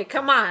 Tony,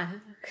 come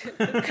on.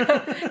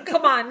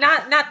 Come on,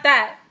 not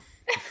that.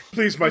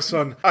 Please, my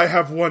son, I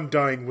have one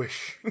dying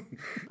wish.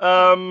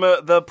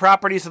 The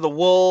properties of the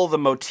wool, the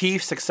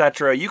motifs,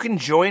 etc. You can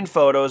join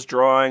photos,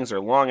 drawings, or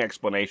long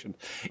explanations.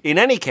 In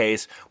any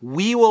case,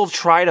 we will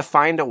try to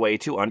find a way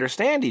to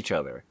understand each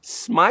other.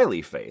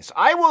 Smiley face.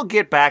 I will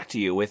get back to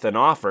you with an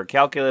offer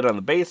calculated on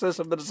the basis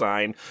of the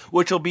design,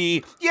 which will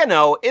be,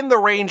 in the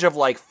range of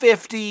like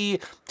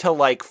 50 to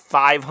like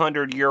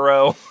 500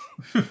 euro.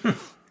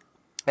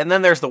 And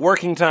then there's the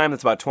working time,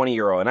 that's about 20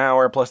 euro an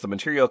hour, plus the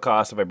material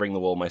cost if I bring the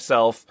wool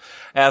myself.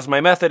 As my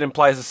method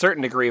implies a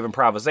certain degree of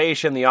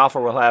improvisation, the offer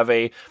will have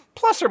a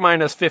plus or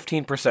minus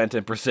 15%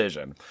 in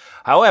precision.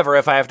 However,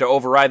 if I have to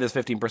override this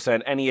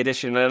 15%, any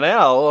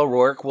additional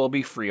work will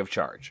be free of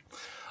charge.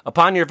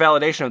 Upon your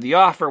validation of the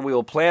offer, we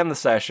will plan the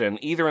session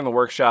either in the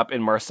workshop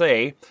in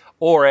Marseille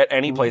or at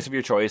any place of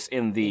your choice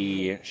in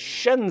the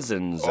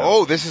Shenzhen zone.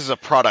 Oh, this is a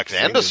product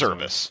and a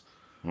service.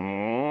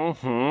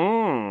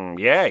 Mm-hmm.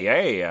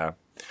 Yeah.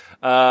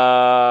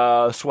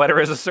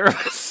 Sweater as a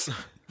service.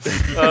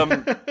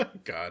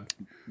 God.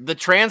 The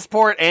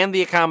transport and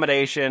the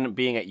accommodation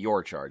being at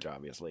your charge,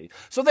 obviously.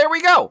 So there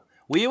we go.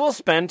 We will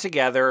spend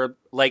together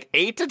like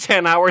 8 to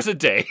 10 hours a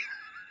day.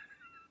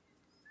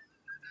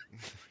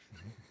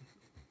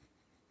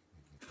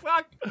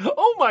 Fuck.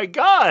 Oh my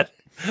God.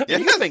 Yeah.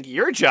 You think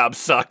your job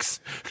sucks.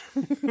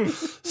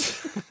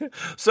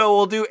 So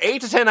we'll do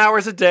 8 to 10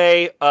 hours a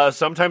day,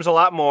 sometimes a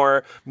lot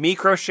more, me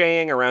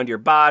crocheting around your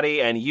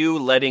body and you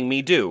letting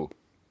me do,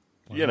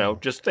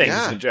 just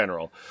things in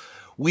general.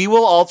 We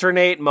will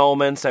alternate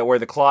moments where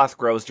the cloth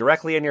grows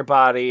directly in your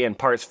body and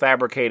parts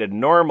fabricated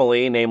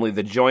normally, namely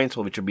the joints,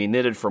 which will be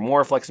knitted for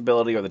more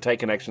flexibility, or the tight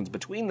connections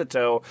between the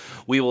toe.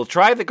 We will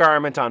try the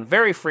garment on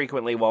very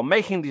frequently while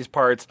making these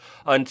parts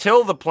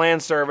until the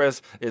planned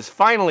service is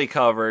finally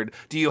covered.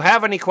 Do you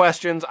have any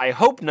questions? I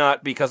hope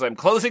not, because I'm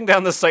closing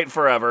down the site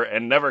forever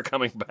and never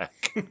coming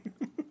back.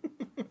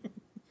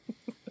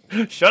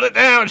 Shut it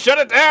down! Shut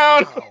it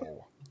down!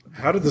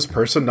 How did this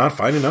person not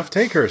find enough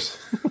takers?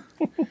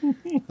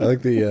 I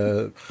like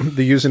the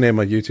username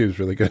on YouTube is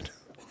really good.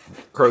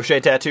 Crochet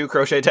tattoo.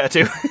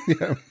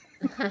 Yeah.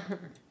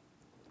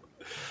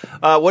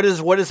 What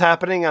is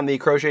happening on the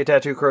Crochet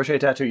Tattoo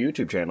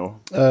YouTube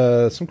channel?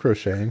 Some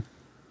crocheting.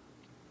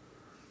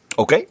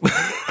 Okay.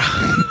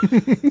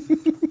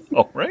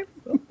 All right.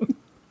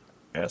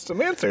 Asked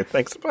and answered.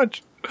 Thanks a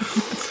bunch.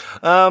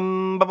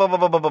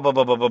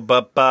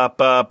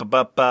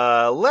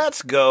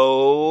 Let's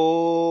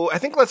go I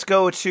think let's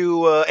go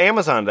to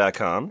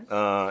Amazon.com.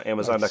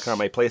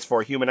 Amazon.com, a place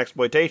for human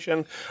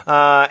exploitation.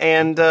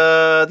 And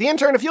the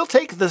intern, if you'll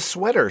take the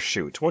sweater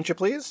shoot, won't you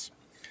please?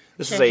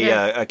 This is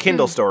a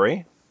Kindle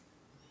story.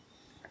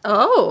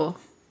 Oh,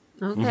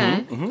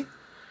 okay.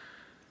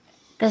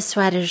 The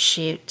Sweater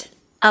Shoot,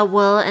 a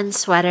wool and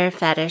sweater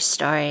fetish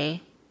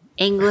story.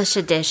 English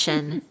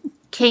edition,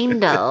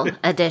 Kindle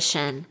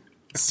edition,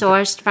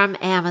 sourced from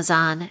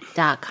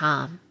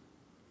Amazon.com.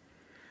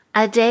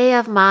 A day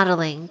of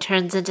modeling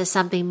turns into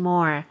something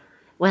more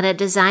when a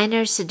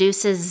designer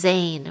seduces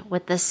Zane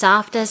with the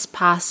softest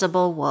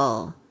possible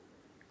wool.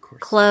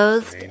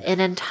 Clothed in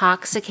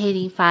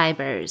intoxicating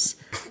fibers,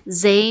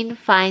 Zane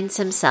finds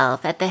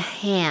himself at the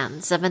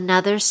hands of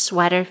another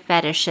sweater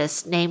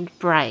fetishist named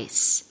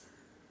Bryce.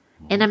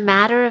 In a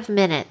matter of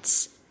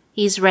minutes,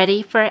 he's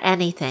ready for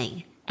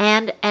anything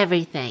and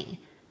everything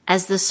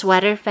as the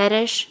sweater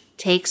fetish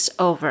takes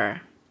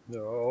over.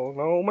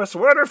 No, my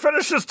sweater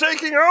fetish is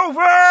taking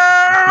over!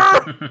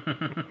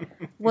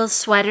 Will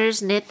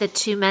sweaters knit the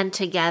two men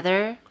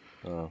together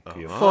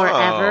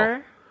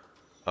forever?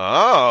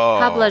 Oh.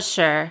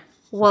 Publisher,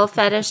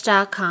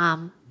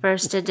 woolfetish.com,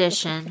 first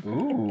edition.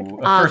 Ooh,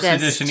 a August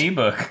first edition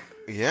ebook.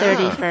 Yeah.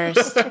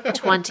 31st,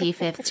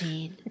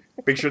 2015.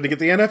 Make sure to get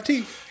the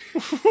NFT.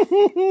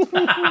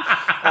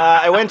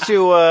 I went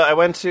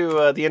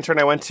to the intern.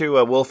 I went to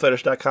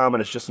woolfetish.com,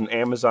 and it's just an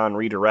Amazon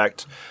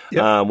redirect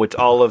with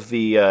all of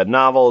the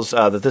novels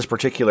that this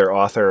particular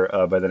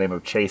author by the name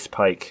of Chase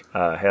Pike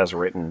has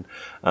written.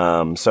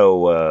 As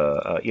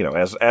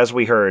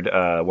we heard,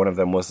 one of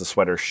them was the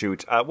Sweater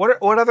Shoot.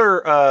 What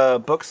other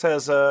books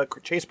has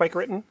Chase Pike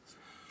written?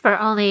 For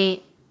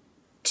only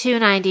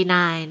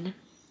 $2.99,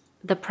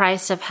 the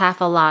price of half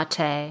a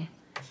latte,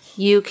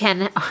 you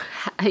can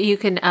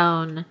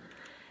own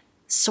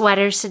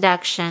Sweater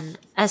Seduction,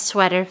 a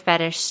sweater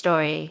fetish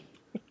story,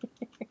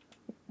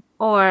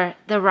 or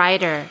The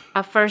Writer,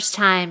 a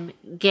first-time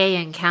gay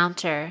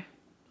encounter,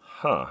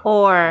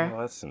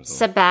 or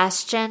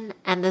Sebastian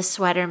and the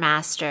Sweater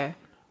Master,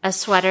 a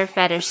sweater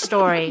fetish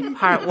story,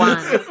 part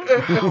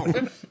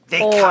 1. They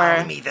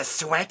call me the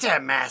Sweater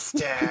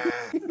Master.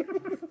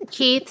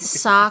 Keith's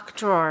Sock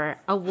Drawer,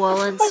 a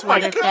woolen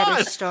sweater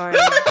fetish story.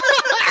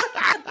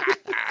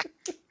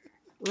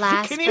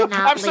 Last but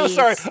not least.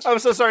 I'm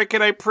so sorry.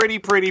 Can I pretty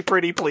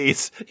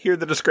please hear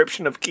the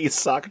description of Keith's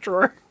sock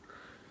drawer?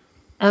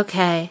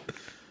 Okay.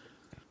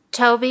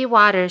 Toby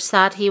Waters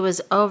thought he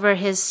was over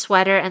his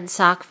sweater and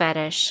sock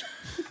fetish,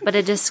 but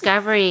a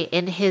discovery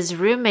in his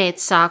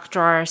roommate's sock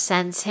drawer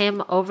sends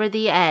him over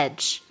the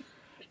edge.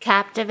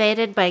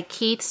 Captivated by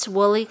Keith's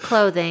woolly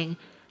clothing,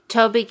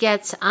 Toby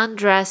gets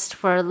undressed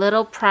for a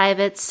little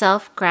private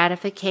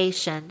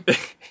self-gratification.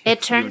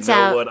 It turns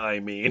out what I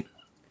mean.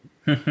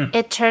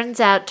 It turns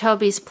out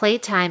Toby's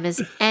playtime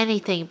is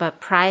anything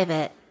but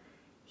private.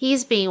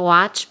 He's being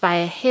watched by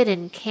a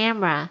hidden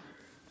camera,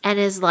 and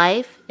his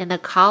life in the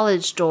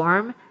college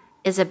dorm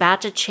is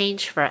about to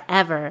change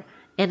forever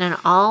in an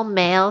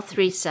all-male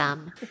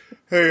threesome.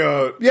 Hey,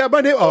 Yeah,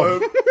 my name. Oh,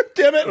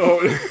 damn it!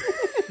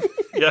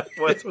 Yeah,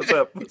 what's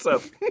up?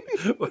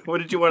 What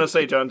did you want to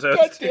say, John Toast?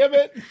 God damn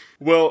it!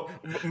 well,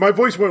 my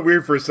voice went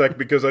weird for a sec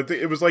because I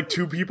think it was like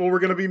 2 people were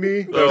going to be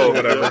me.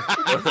 Whatever.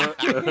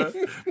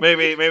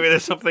 maybe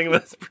there's something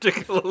that's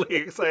particularly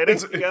exciting.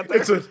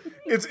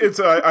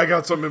 I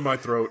got something in my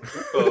throat.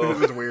 It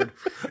was weird.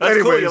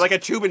 That's cool. You're like a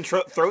tube and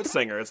throat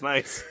singer. It's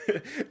nice.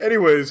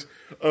 Anyways,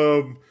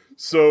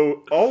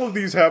 so all of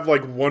these have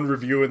like 1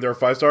 review and they're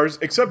 5 stars,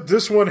 except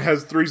this one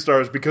has 3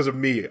 stars because of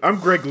me. I'm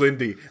Greg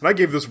Lindy, and I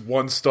gave this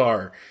 1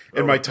 star.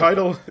 And my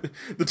title,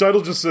 the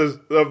title just says,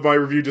 of my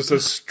review just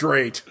says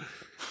straight.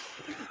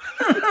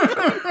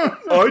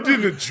 I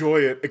didn't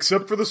enjoy it,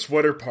 except for the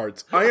sweater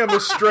parts. I am a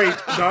straight,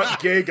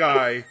 not gay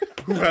guy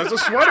who has a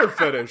sweater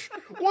fetish.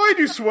 Why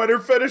do sweater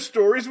fetish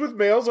stories with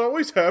males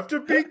always have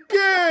to be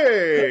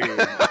gay?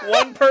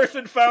 One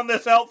person found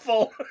this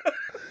helpful.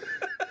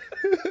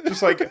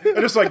 just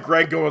like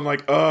Greg going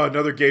like, oh,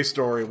 another gay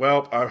story.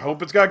 Well, I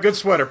hope it's got good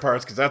sweater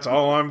parts because that's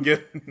all I'm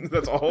getting.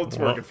 That's all it's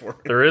working for.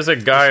 There is a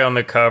guy on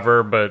the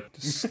cover, but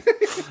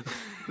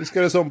He's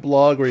got his own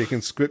blog where you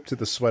can script to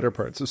the sweater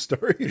parts of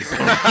stories.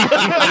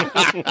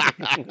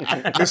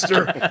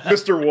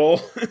 Mr. Wool.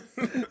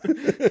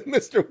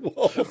 Mr.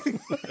 Wolf.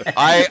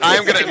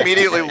 I'm going to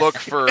immediately look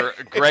for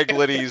Greg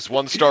Liddy's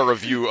 1-star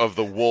review of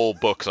the Wool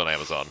books on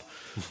Amazon.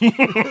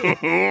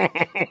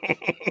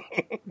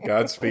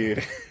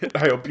 Godspeed. I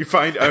hope you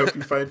find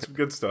some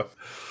good stuff.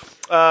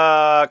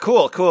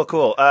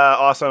 Cool.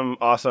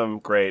 Awesome.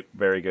 Great.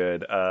 Very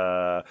good.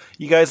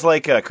 You guys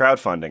like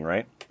crowdfunding,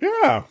 right?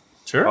 Yeah.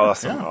 sure.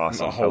 Awesome.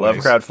 I love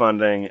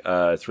crowdfunding.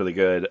 It's really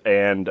good.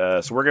 And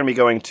so we're going to be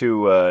going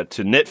to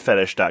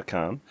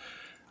knitfetish.com,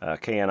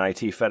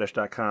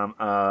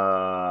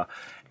 knitfetish.com.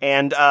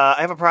 And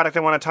I have a product I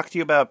want to talk to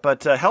you about.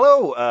 But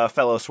hello,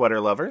 fellow sweater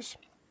lovers.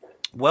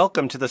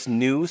 Welcome to this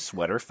new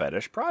sweater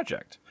fetish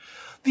project.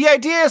 The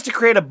idea is to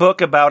create a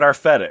book about our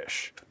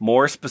fetish,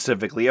 more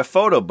specifically a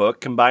photo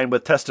book combined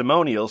with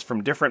testimonials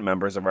from different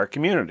members of our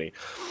community.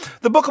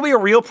 The book will be a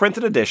real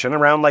printed edition,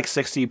 around like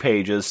 60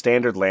 pages,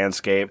 standard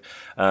landscape,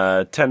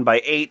 10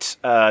 by 8,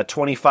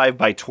 25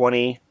 by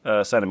 20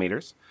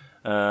 centimeters.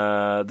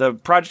 The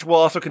project will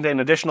also contain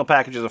additional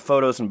packages of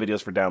photos and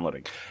videos for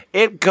downloading.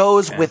 It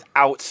goes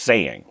without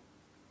saying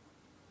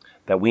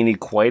that we need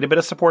quite a bit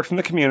of support from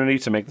the community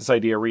to make this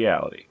idea a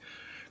reality.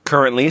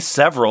 Currently,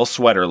 several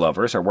sweater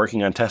lovers are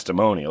working on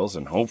testimonials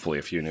and hopefully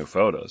a few new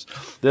photos.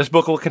 This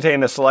book will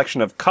contain a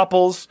selection of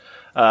couples,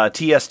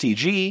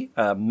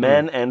 TSTG,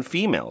 men and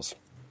females.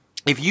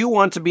 If you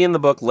want to be in the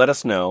book, let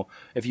us know.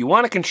 If you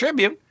want to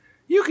contribute,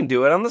 you can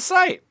do it on the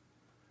site.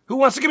 Who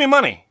wants to give me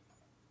money?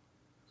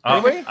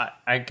 Anybody?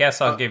 I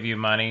guess I'll give you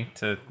money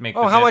to make.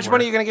 Oh, how much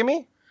money are you going to give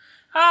me?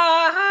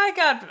 I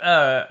got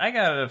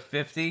a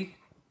 50.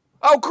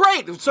 Oh,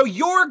 great. So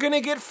you're going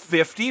to get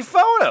 50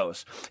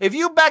 photos. If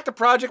you back the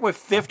project with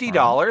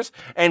 $50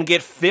 and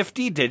get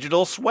 50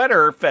 digital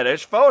sweater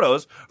fetish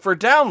photos for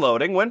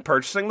downloading when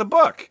purchasing the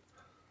book.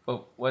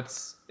 But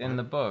what's in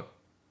the book?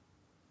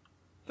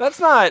 That's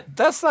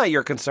not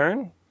your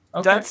concern.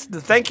 Okay.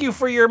 Thank you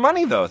for your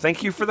money, though.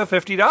 Thank you for the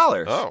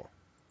 $50. Oh.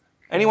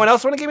 Anyone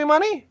else want to give me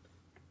money?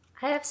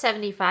 I have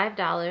 $75.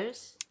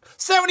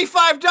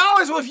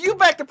 $75? Well, if you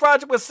back the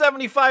project with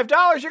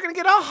 $75, you're going to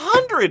get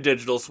 100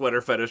 digital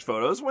sweater fetish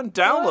photos when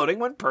downloading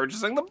when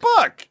purchasing the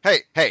book.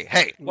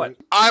 Hey. What?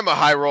 I'm a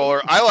high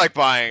roller. I like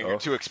buying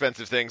too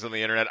expensive things on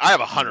the internet. I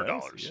have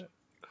 $100.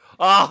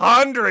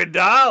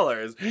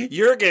 $100.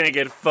 You're going to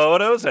get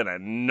photos and a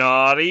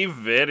naughty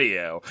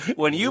video.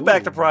 When you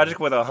back the project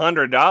with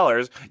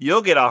 $100,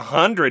 you'll get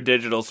 100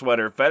 digital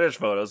sweater fetish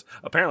photos.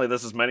 Apparently,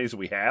 this is as many as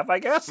we have, I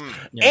guess.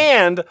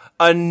 And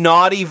a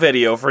naughty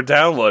video for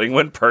downloading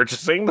when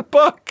purchasing the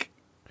book.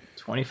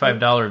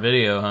 $25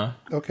 video, huh?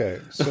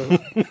 Okay, so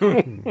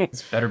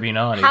This better be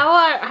naughty.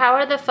 How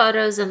are the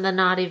photos in the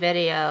naughty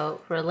video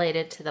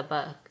related to the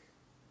book?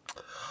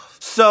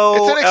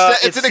 So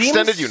It's an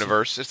extended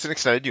universe. It's an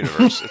extended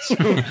universe.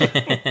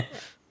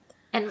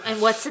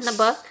 And what's in the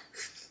book?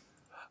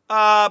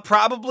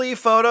 Probably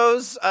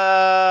photos.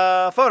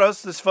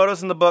 Photos. There's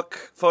photos in the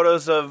book.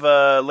 Photos of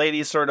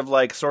ladies sort of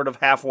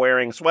half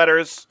wearing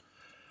sweaters.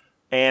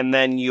 And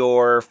then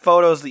your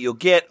photos that you'll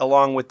get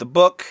along with the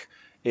book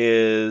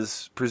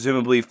is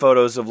presumably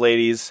photos of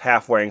ladies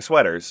half wearing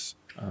sweaters.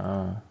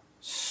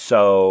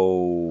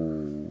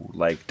 So,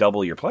 like,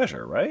 double your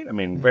pleasure, right? I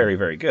mean, very,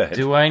 very good.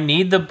 Do I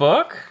need the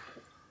book?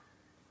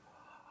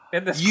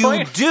 At this You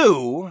point?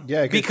 do,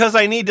 Yeah, because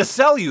I need to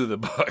sell you the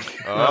book.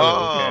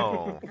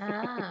 Oh.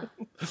 Ah.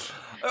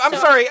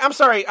 I'm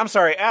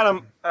sorry,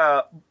 Adam.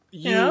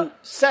 You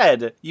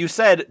said,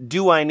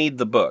 do I need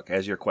the book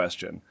as your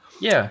question?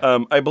 Yeah.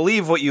 I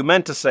believe what you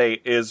meant to say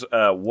is,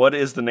 what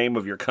is the name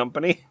of your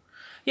company?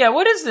 Yeah,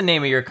 what is the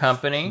name of your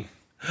company?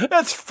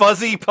 That's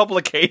Fuzzy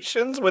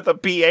Publications with a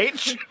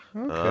PH.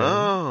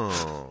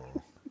 Oh.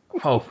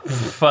 Oh,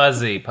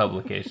 Fuzzy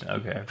Publication.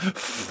 Okay.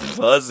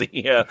 Fuzzy,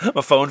 yeah. I'm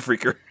a phone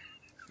freaker.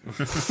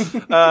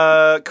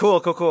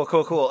 Cool.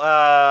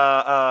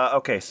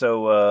 Okay,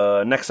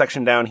 so next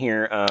section down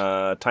here,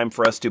 time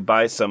for us to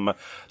buy some.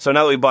 So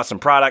now that we bought some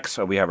products,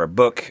 we have our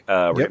book.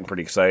 We're getting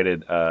pretty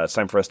excited. It's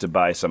time for us to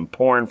buy some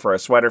porn for our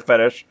sweater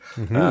fetish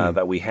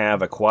that we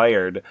have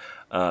acquired.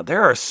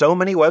 There are so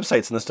many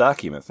websites in this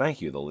document.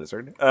 Thank you, the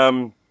lizard.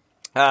 Next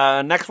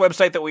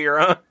website that we are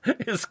on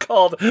is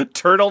called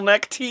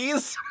Turtleneck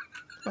Tees.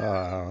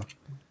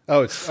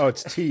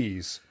 it's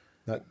tease,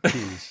 not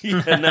tease.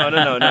 Yeah,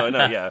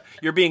 no. Yeah,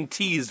 you're being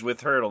teased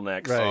with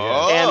turtleneck.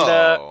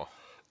 Right,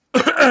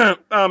 yeah.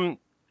 And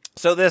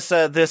so this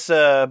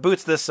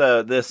Boots, this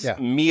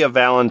Mia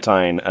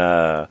Valentine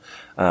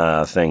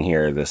thing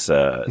here. This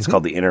it's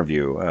called The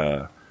Interview.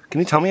 Can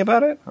you tell me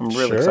about it? I'm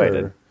really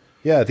excited.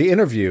 Yeah, The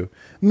Interview.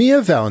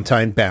 Mia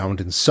Valentine bound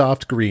in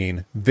soft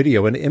green,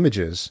 video and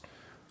images.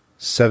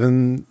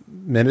 7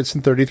 minutes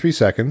and 33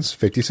 seconds,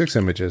 56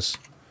 images.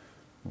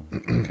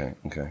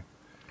 Okay.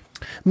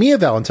 Mia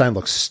Valentine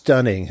looks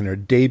stunning in her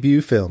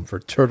debut film for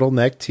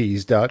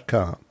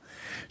TurtleneckTees.com.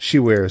 She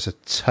wears a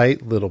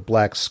tight little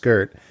black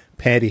skirt,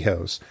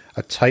 pantyhose,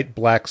 a tight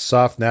black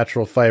soft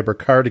natural fiber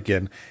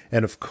cardigan,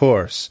 and of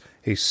course,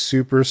 a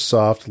super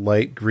soft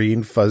light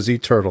green fuzzy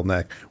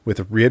turtleneck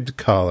with ribbed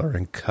collar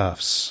and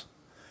cuffs.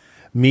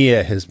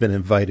 Mia has been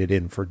invited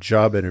in for a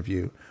job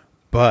interview,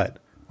 but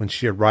when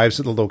she arrives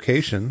at the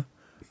location,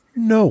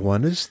 no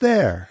one is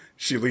there.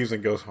 She leaves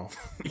and goes home.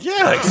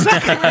 Yeah,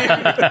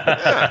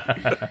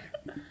 exactly.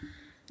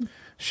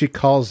 She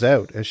calls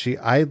out as she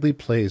idly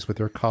plays with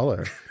her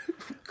collar.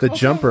 The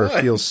jumper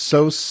feels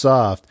so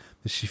soft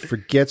that she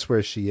forgets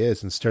where she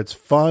is and starts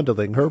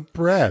fondling her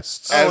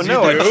breasts. Oh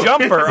no, a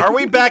jumper! Are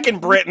we back in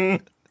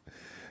Britain?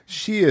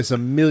 She is a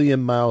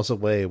million miles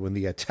away when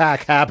the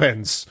attack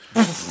happens.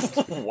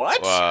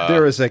 What?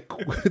 There is a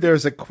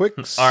quick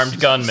Armed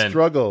gunman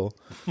struggle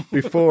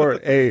before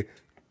a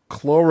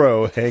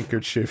chloro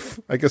handkerchief.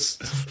 I guess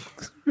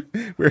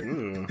we're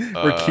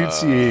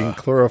cutesying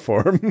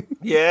chloroform.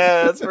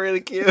 Yeah, that's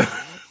really cute.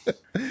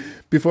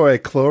 Before a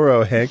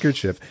chloro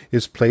handkerchief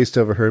is placed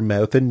over her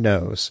mouth and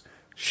nose,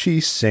 she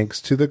sinks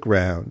to the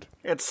ground.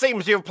 It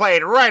seems you've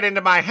played right into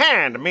my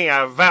hand,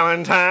 Mia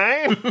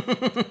Valentine.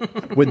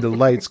 When the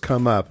lights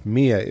come up,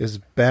 Mia is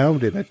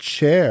bound in a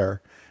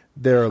chair.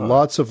 There are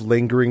lots of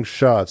lingering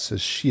shots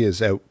as she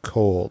is out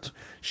cold.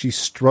 She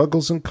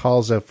struggles and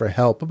calls out for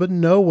help, but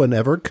no one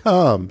ever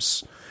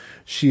comes.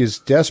 She is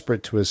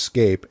desperate to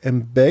escape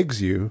and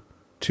begs you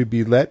to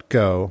be let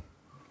go.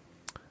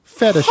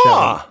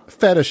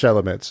 Fetish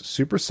elements.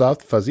 Super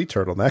soft, fuzzy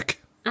turtleneck.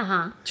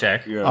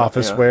 Check. Yeah,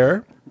 Office yeah.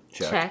 wear.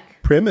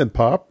 Check. Prim and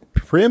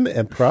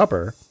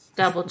proper.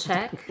 Double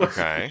check.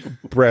 Okay.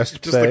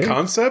 Breast Just play. the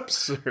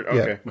concepts?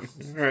 Okay.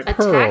 All right. Attack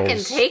and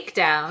Pearls.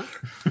 takedown.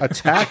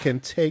 Attack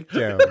and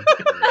takedown.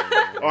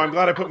 Oh, I'm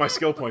glad I put my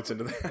skill points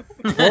into that.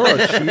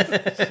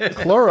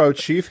 Chloro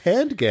chief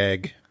hand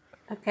gag.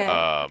 Okay.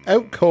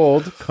 Out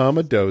cold,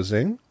 comma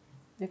dozing.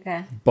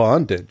 Okay.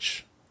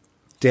 Bondage.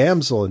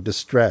 Damsel in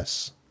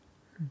distress.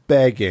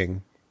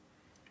 Begging.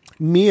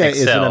 Mia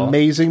is an Excel.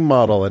 amazing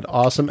model and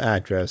awesome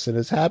actress and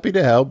is happy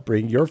to help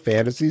bring your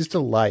fantasies to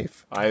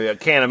life. I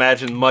can't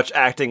imagine much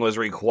acting was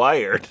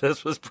required.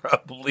 This was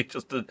probably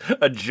just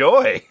a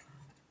joy.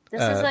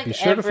 This is like Be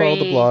sure to follow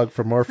the blog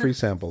for more free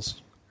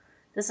samples.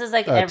 This is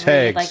like every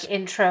tags. like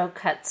intro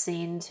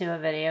cutscene to a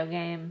video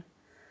game.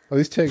 Oh,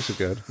 these tags are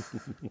good.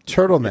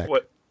 Turtleneck,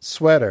 What?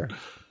 sweater,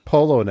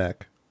 polo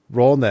neck,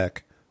 roll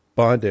neck,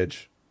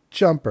 bondage,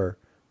 jumper,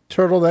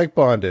 turtleneck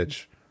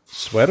bondage,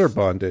 sweater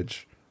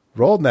bondage,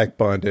 roll neck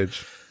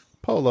bondage,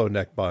 polo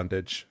neck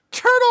bondage.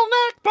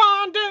 Turtleneck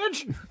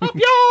bondage of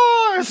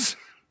yours.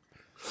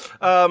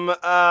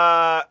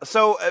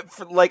 So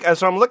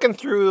I'm looking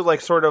through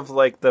like sort of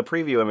like the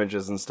preview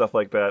images and stuff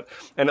like that,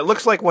 and it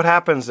looks like what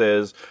happens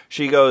is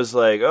she goes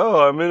like,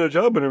 "Oh, I'm in a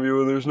job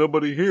interview and there's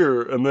nobody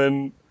here," and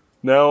then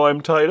now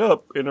I'm tied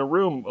up in a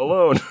room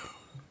alone.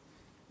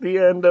 The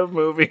end of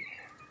movie.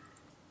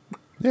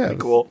 Yeah,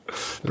 Cool.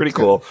 Pretty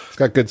cool. It's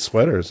got good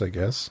sweaters, I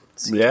guess.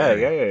 Yeah.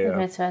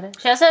 Okay, sweater.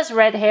 She also has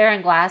red hair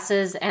and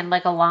glasses and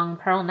like a long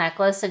pearl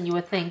necklace, and you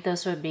would think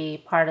those would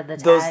be part of the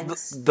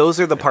tags. Those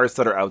are the parts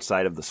that are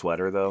outside of the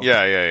sweater, though.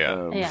 Yeah.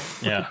 Yeah.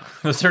 Yeah.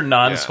 Those are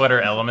non-sweater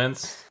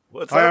elements.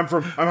 What's Hi, up?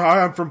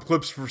 I'm from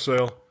Clips for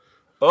Sale.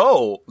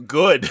 Oh,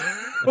 good.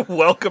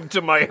 Welcome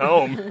to my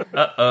home.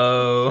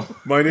 Uh-oh.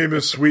 My name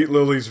is Sweet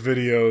Lily's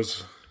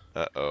Videos.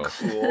 Uh-oh.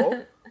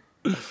 Cool.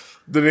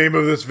 The name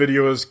of this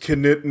video is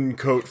Knittin'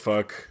 Coat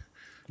Fuck.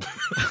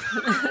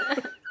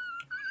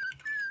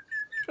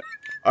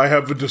 I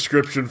have a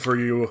description for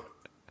you.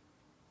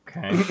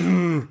 Okay.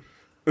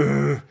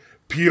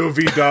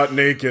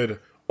 POV.naked.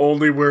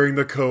 Only wearing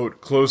the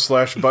coat.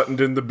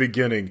 Closed/buttoned in the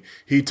beginning.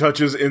 He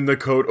touches in the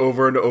coat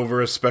over and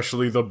over,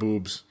 especially the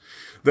boobs.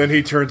 Then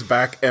he turns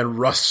back and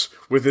rusts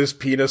with his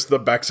penis the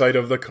backside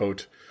of the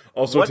coat.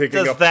 Also What taking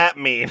does up. that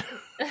mean?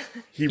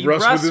 He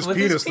rusts with his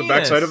penis the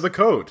backside of the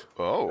coat.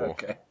 Oh.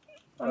 Okay.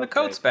 On the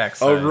coat's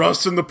backside. A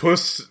rust in the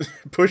push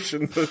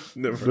in the.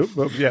 Never. Oop,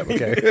 oop, yeah,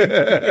 okay.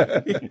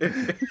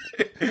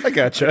 I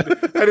gotcha.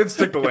 I didn't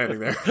stick the landing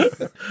there.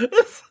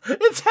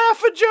 It's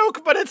half a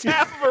joke, but it's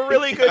half of a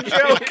really good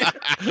joke.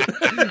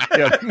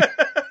 Yeah.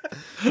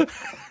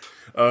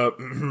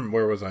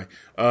 Where was I?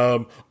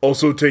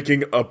 Also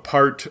taking a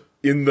part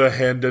in the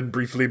hand and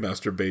briefly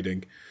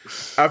masturbating.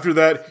 After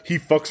that, he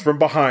fucks from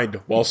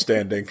behind while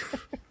standing.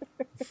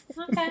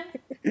 Okay.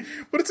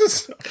 What is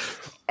this?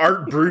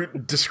 Art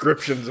brute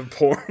descriptions of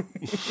porn.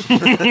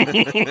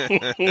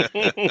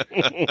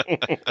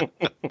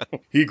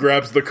 He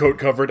grabs the coat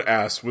covered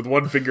ass. With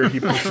one finger,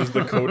 he pushes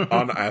the coat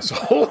on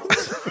asshole.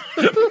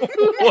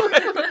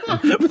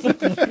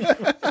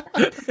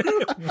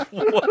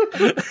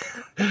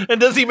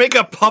 And does he make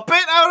a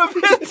puppet out of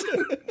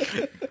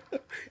it?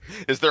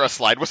 Is there a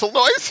slide whistle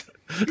noise?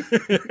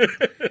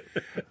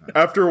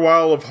 After a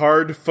while of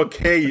hard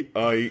fucking,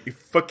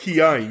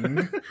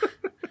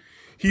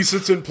 he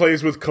sits and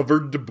plays with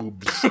covered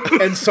boobs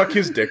and suck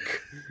his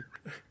dick.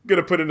 I'm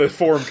gonna put in a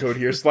forum code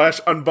here,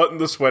 /unbutton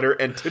the sweater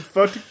and tit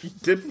fuck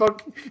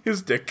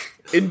his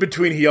dick. In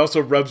between, he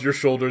also rubs your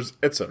shoulders,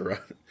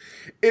 etc.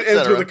 It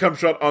ends with a cum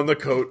shot on the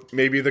coat,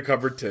 maybe the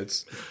covered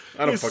tits.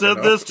 I don't You fucking said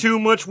know. there's too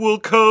much wool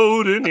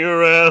coat in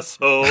your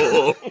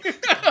asshole.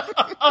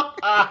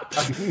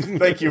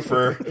 Thank you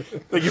for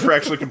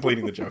actually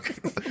completing the joke.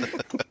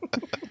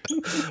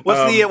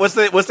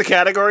 What's the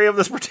category of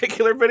this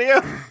particular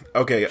video?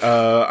 Okay,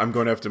 I'm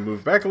going to have to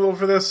move back a little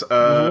for this.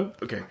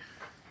 Okay,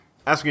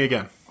 ask me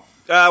again.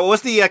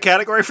 What's the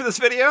category for this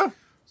video?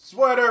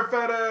 Sweater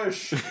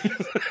fetish.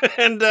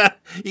 And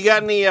you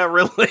got any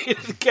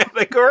related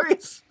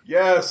categories?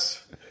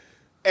 Yes.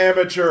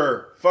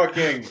 Amateur.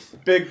 Fucking.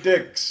 Big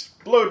dicks.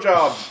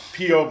 Blowjob.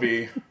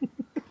 POV.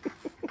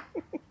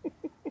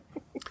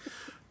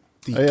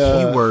 The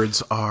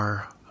keywords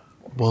are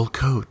wool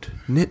coat,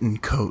 knitting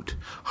coat,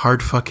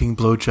 hard fucking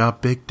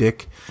blowjob, big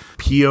dick,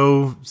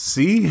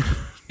 POC.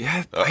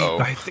 Yeah.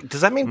 Uh-oh.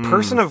 Does that mean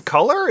person of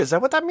color? Is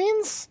that what that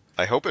means?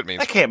 I hope it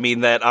means. I can't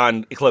mean that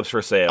on Eclipse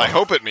for Sale. I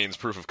hope it means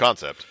proof of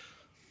concept.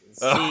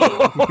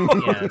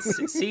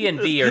 C and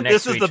D are next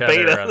This to is each the other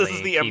beta. on This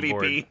is the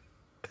keyboard.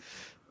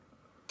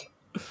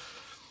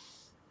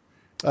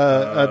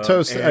 MVP.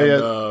 Toast.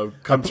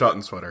 Cum shot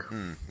and sweater.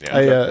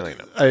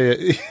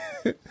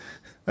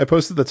 I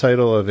posted the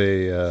title of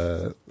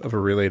a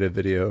related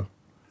video.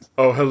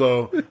 Oh,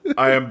 hello.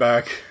 I am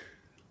back.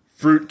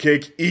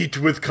 Fruitcake eat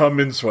with cum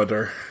in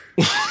sweater.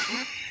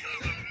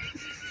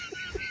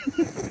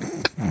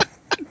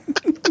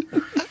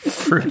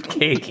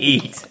 Fruitcake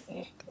eat.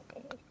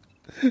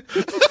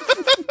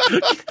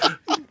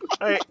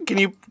 Can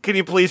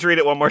you please read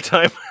it one more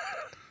time?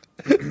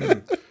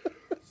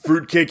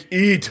 Fruitcake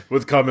eat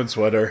with cum in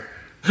sweater.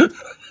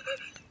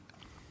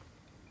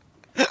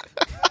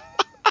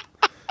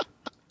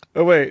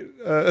 Oh wait,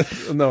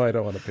 no, I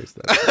don't want to paste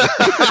that.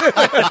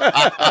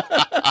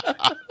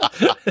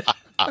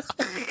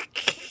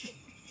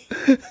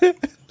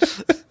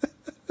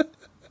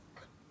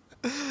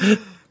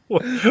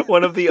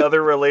 One of the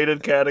other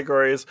related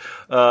categories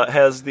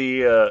has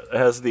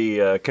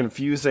the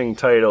confusing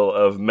title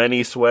of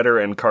 "Many Sweater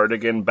and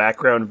Cardigan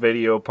Background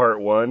Video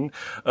Part 1,"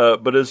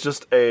 but it's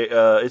just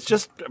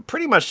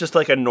pretty much just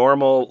like a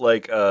normal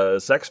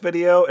sex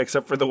video,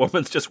 except for the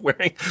woman's just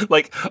wearing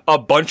like a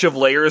bunch of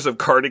layers of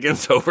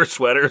cardigans over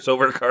sweaters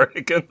over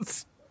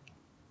cardigans,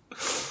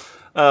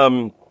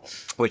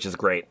 which is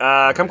great.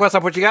 Kumquat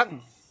up, what you got?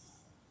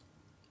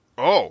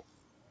 Oh.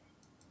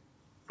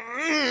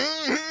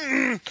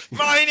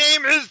 My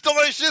name is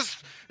Delicious.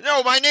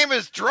 No, my name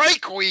is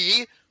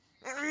Drakewee.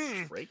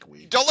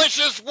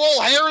 Delicious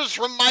wool hairs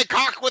from my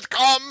cock with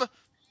cum.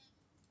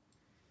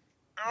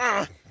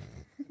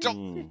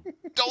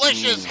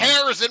 Delicious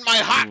hairs in my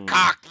hot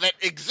cock that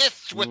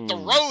exists with the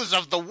rows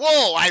of the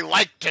wool I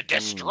like to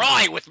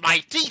destroy with my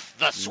teeth,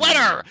 the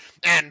sweater,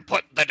 and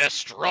put the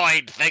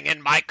destroyed thing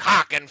in my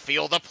cock and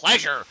feel the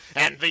pleasure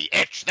and the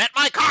itch that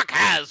my cock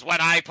has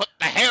when I put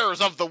the hairs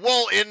of the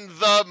wool in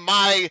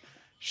my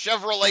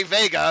Chevrolet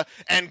Vega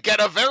and get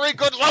a very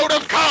good load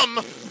of cum.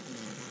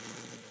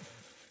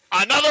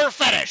 Another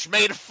fetish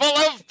made full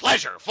of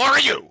pleasure for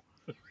you.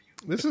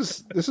 This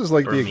is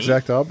like the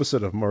exact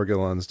opposite of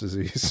Morgellons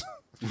disease.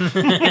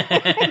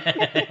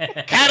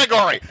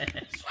 Category: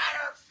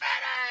 sweater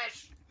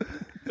fetish.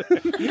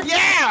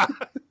 Yeah.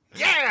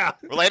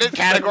 Related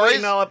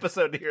categories. No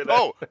episode to hear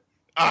that.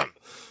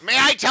 May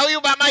I tell you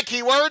about my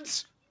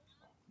keywords?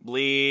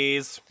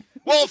 Please.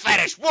 Wool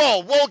fetish,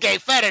 wool gay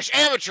fetish,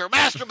 amateur,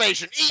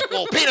 masturbation, eat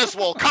wool, penis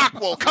wool, cock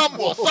wool, cum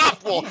wool,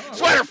 soft wool,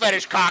 sweater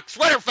fetish cock,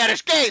 sweater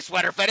fetish gay,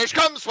 sweater fetish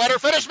cum, sweater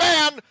fetish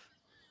man.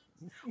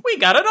 We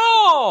got it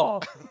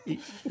all.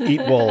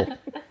 Eat wool.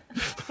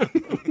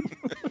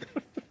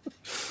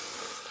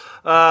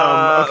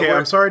 Okay,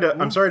 I'm sorry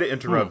to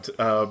interrupt,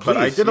 but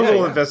I did a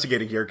little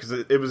investigating here because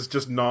it was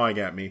just gnawing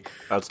at me.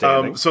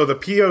 Outstanding. So the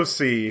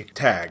POC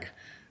tag,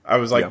 I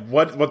was like,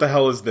 what the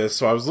hell is this?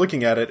 So I was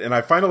looking at it, and I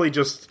finally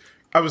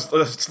I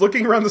was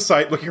looking around the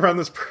site, looking around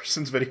this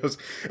person's videos,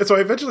 and so I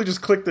eventually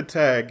just clicked the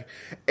tag,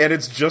 and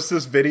it's just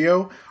this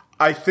video.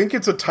 I think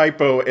it's a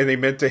typo, and they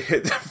meant to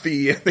hit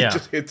V, and they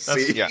just hit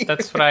C.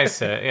 That's what I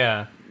said,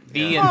 yeah.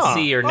 V and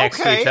C are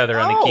next to each other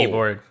on the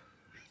keyboard.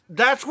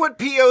 That's what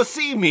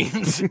POC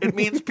means. It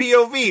means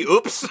POV.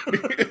 Oops.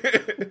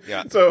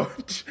 Yeah. So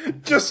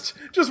just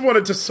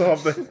wanted to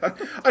solve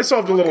I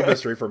solved a little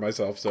mystery for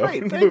myself. So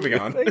moving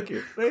on. Thank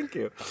you.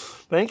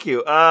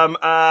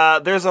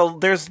 There's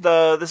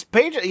this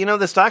page.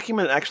 This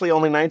document actually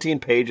only 19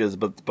 pages,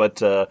 but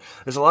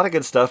there's a lot of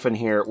good stuff in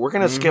here. We're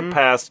gonna skip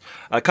past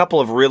a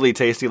couple of really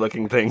tasty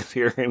looking things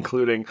here,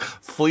 including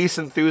fleece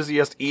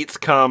enthusiast eats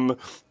cum.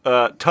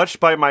 Touched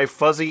by my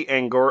furry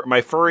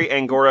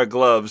Angora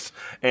gloves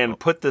and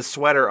put this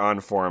sweater on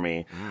for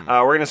me.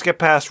 We're going to skip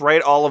past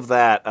all of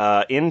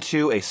that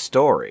into a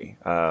story.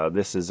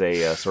 This is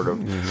a sort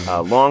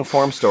of long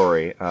form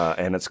story,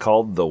 and it's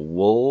called The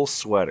Wool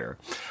Sweater.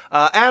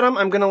 Adam,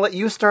 I'm going to let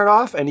you start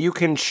off, and you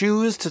can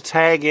choose to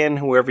tag in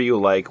whoever you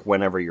like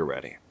whenever you're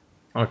ready.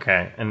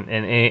 Okay, and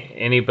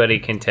anybody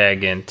can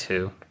tag in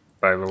too,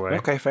 by the way.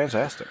 Okay,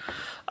 fantastic.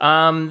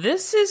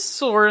 This is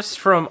sourced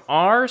from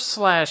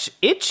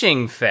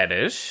r/itching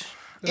fetish.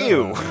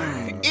 Ew.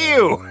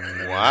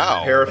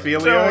 Wow.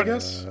 Paraphilia, I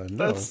guess.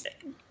 No.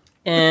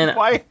 And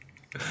Why?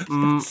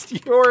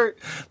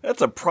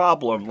 That's a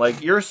problem.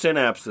 Like, your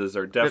synapses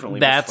are definitely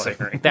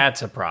misfiring.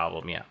 that's a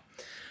problem, yeah.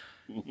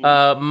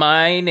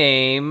 My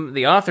name,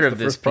 the author of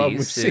this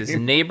piece, is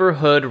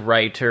Neighborhood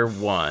Writer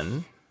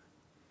 1.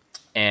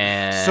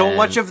 And so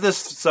much of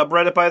this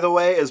subreddit, by the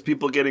way, is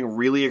people getting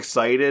really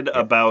excited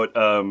about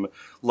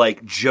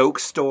joke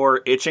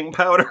store itching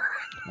powder.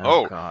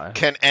 Oh, God.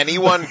 Can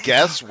anyone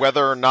guess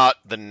whether or not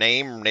the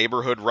name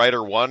Neighborhood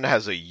Writer 1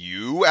 has a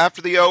U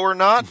after the O or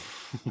not?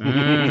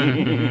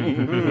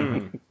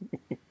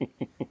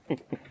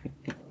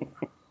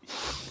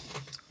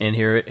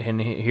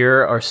 And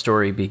here our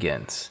story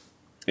begins.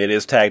 It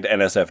is tagged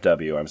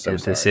NSFW. I'm so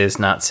sorry. This is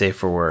not safe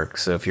for work,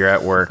 so if you're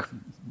at work,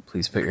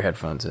 please put your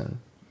headphones in.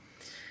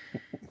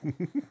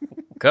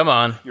 Come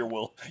on. Your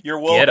wool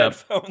Get up.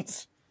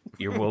 headphones.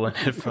 Your woolen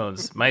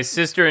headphones. My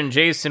sister and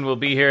Jason will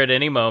be here at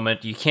any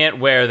moment. You can't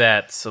wear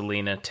that,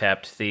 Selena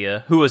tapped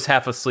Thea, who was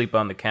half asleep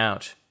on the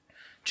couch,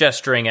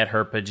 gesturing at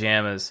her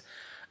pajamas.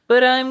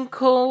 But I'm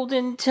cold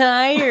and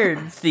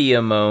tired,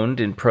 Thea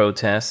moaned in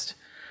protest.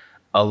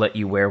 I'll let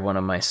you wear one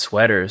of my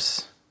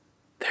sweaters.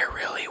 They're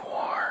really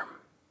warm.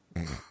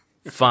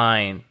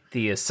 Fine.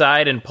 Thea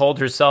sighed and pulled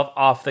herself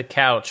off the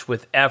couch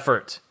with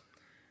effort.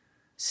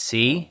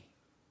 See?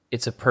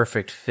 It's a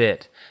perfect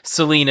fit,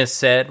 Selena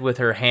said with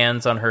her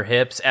hands on her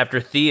hips after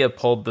Thea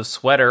pulled the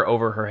sweater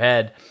over her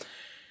head.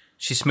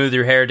 She smoothed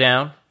her hair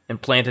down and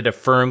planted a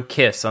firm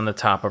kiss on the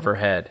top of her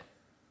head.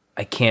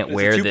 I can't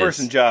wear this. It's a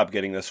two-person job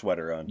getting this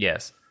sweater on.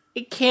 Yes.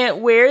 I can't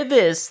wear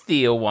this,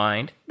 Thea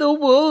whined. The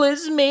wool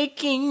is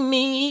making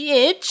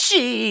me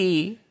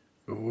itchy.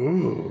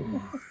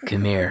 Ooh.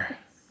 Come here,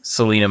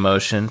 Selena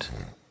motioned.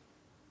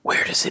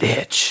 Where does it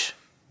itch?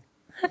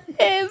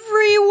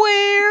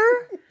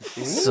 Everywhere.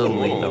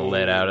 Selena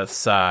let out a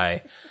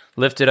sigh,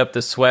 lifted up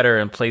the sweater,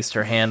 and placed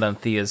her hand on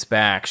Thea's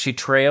back. She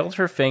trailed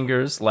her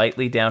fingers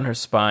lightly down her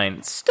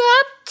spine.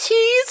 Stop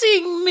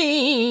teasing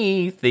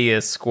me,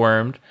 Thea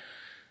squirmed.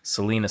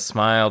 Selena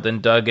smiled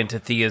and dug into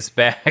Thea's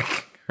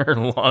back, her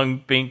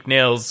long pink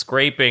nails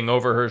scraping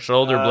over her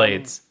shoulder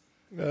blades.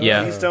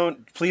 Yeah.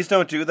 Please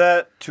don't do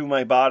that to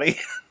my body.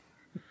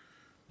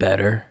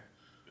 Better?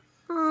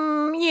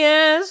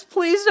 Yes,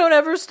 please don't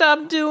ever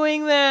stop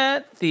doing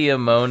that, Thea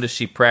moaned as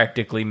she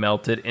practically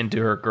melted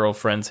into her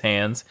girlfriend's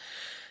hands.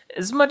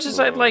 As much as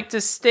I'd like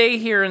to stay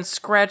here and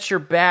scratch your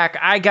back,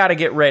 I gotta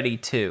get ready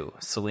too.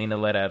 Selena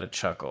let out a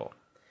chuckle.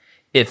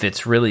 If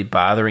it's really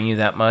bothering you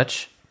that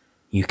much,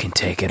 you can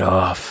take it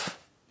off.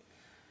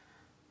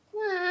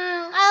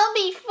 I'll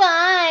be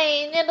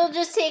fine. It'll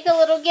just take a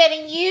little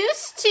getting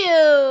used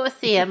to,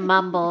 Thea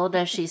mumbled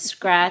as she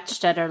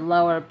scratched at her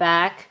lower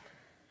back.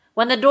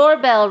 When the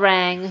doorbell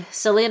rang,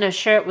 Selena's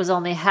shirt was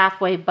only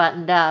halfway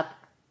buttoned up.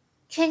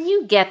 Can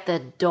you get the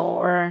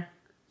door?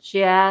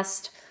 She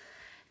asked.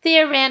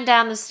 Thea ran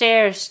down the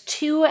stairs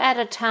 2 at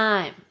a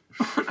time.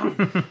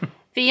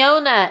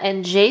 Fiona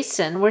and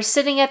Jason were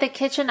sitting at the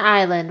kitchen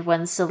island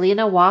when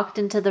Selena walked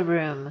into the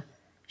room.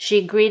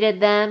 She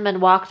greeted them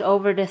and walked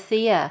over to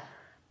Thea,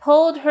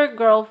 pulled her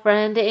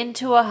girlfriend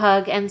into a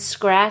hug, and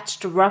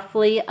scratched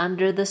roughly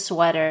under the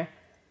sweater.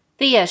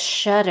 Thea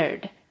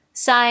shuddered,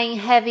 sighing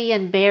heavy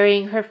and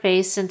burying her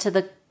face into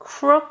the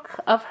crook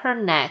of her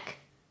neck.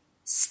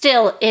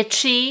 Still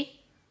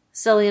itchy?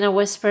 Selena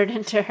whispered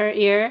into her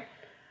ear.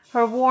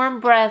 Her warm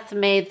breath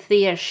made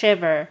Thea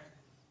shiver.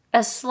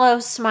 A slow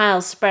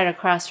smile spread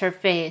across her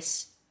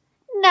face.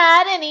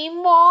 Not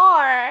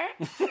anymore.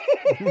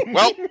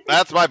 Well,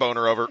 that's my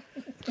boner over.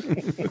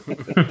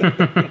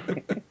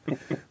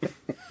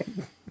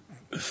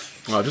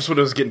 Oh, just when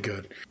it was getting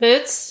good.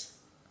 Boots?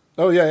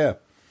 Oh, yeah.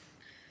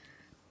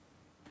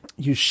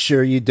 You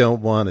sure you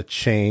don't want to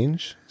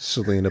change?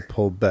 Selena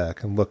pulled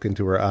back and looked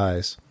into her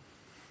eyes.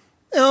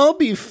 I'll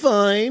be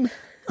fine.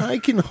 I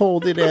can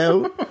hold it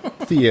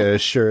out, Thea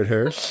assured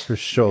her, her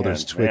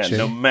shoulders twitching.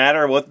 No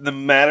matter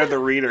the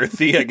reader,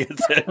 Thea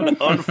gets an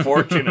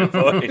unfortunate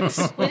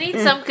voice. We need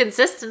some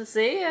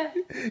consistency.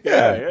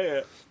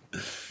 Yeah.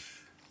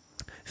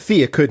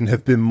 Thea couldn't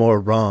have been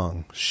more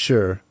wrong.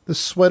 Sure, the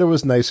sweater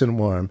was nice and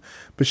warm,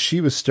 but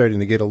she was starting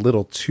to get a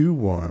little too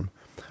warm.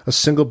 A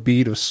single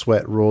bead of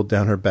sweat rolled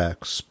down her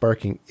back,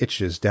 sparking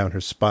itches down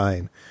her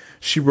spine.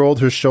 She rolled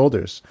her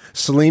shoulders.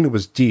 Selena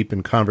was deep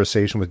in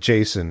conversation with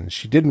Jason, and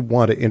she didn't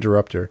want to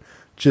interrupt her,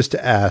 just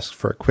to ask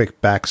for a quick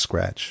back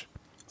scratch.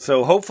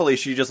 So hopefully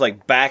she just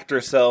backed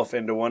herself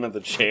into one of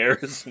the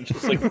chairs and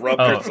just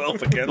rubbed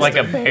herself against like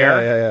it. a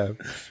bear.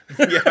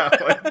 Yeah.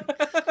 Yeah,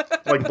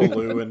 like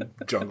Baloo in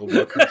Jungle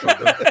Book or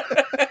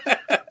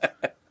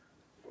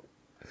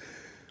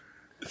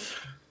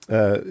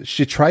something.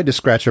 She tried to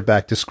scratch her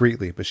back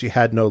discreetly, but she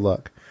had no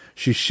luck.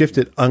 She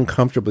shifted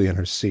uncomfortably in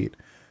her seat.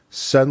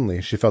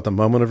 Suddenly, she felt a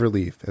moment of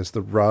relief as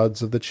the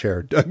rods of the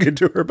chair dug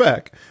into her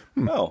back.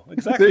 Oh,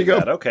 exactly. There you go.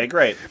 That. Okay,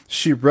 great.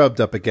 She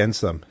rubbed up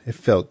against them. It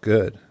felt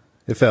good.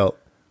 It felt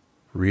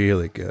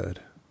really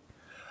good.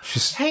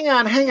 Hang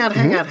on.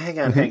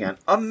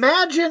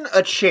 Imagine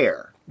a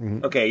chair.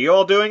 Mm-hmm. Okay, you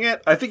all doing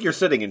it? I think you're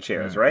sitting in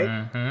chairs, right?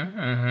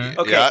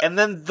 Okay, yeah. And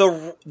then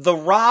the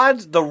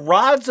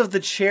rods of the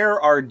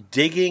chair are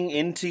digging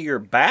into your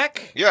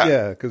back?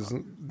 Yeah, because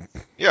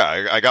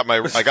I got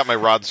my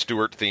Rod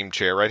Stewart themed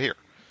chair right here.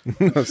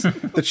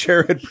 The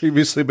chair had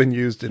previously been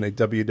used in a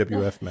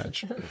WWF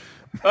match.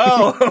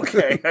 Oh,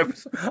 okay.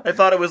 I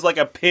thought it was like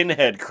a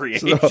Pinhead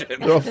creation. So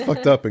they're all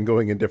fucked up and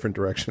going in different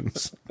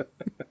directions.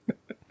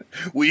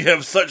 We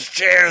have such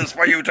chairs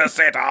for you to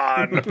sit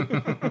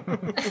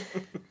on.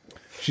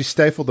 She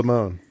stifled a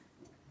moan.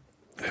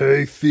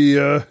 Hey,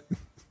 Thea,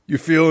 you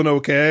feeling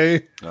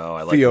okay? Oh,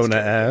 I like Fiona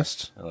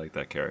asked. I like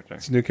that character.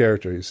 It's a new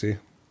character, you see.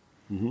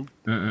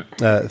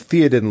 Mm-hmm.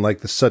 Thea didn't like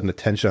the sudden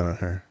attention on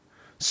her.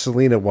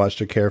 Selena watched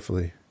her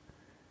carefully.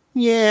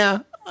 Yeah,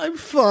 I'm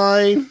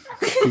fine,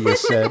 Thea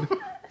said.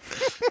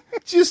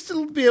 Just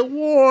a bit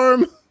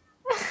warm.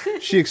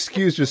 She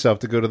excused herself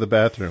to go to the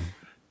bathroom.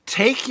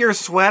 Take your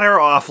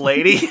sweater off,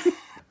 lady.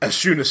 As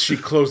soon as she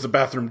closed the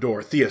bathroom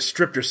door, Thea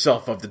stripped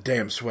herself of the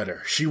damn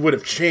sweater. She would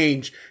have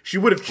changed. She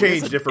would have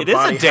changed if her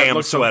body had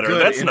looked so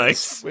good. That's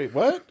nice. Wait,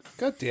 what?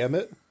 God damn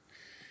it.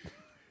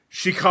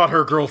 She caught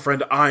her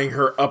girlfriend eyeing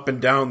her up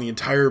and down the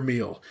entire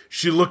meal.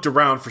 She looked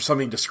around for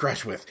something to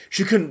scratch with.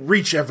 She couldn't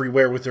reach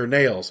everywhere with her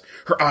nails.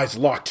 Her eyes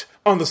locked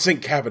on the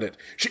sink cabinet.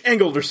 She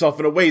angled herself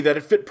in a way that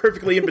it fit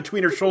perfectly in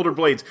between her shoulder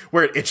blades,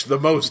 where it itched the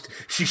most.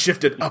 She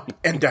shifted up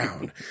and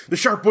down. The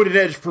sharp-pointed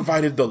edge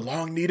provided the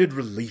long-needed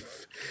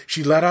relief.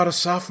 She let out a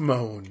soft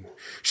moan.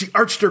 She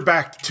arched her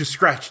back to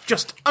scratch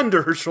just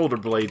under her shoulder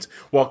blades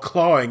while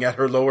clawing at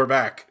her lower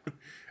back.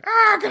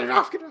 Ah, get it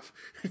off, get it off.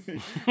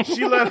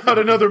 She let out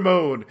another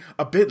moan,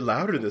 a bit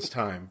louder this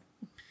time.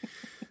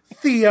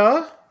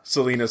 Thea?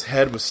 Selena's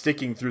head was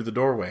sticking through the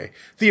doorway.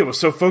 Thea was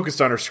so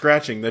focused on her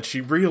scratching that she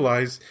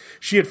realized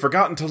she had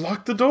forgotten to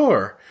lock the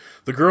door.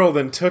 The girl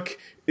then took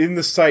in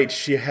the sight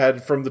she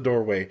had from the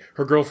doorway,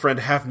 her girlfriend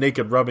half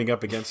naked rubbing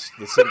up against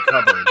the sink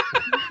cupboard.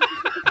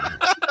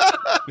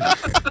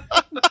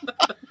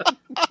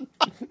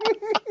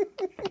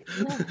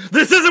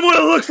 This isn't what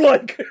it looks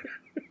like.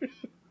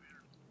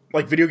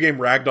 Like video game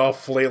ragdoll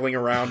flailing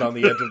around on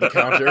the edge of the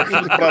counter.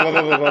 Blah,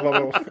 blah, blah,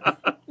 blah, blah.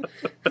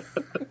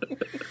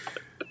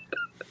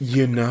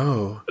 You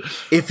know,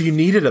 if you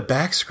needed a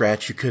back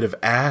scratch, you could have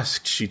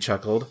asked, she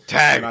chuckled.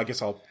 Tag. And I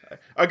guess I'll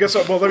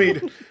well,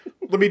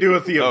 let me do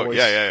a Thea voice.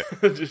 Yeah.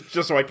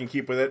 just so I can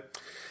keep with it.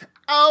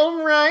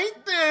 All right,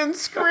 then,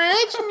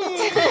 scratch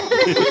me.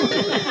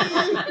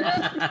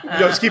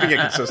 Just keeping it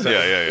consistent.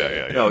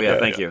 Yeah. Oh, yeah,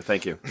 thank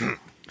you.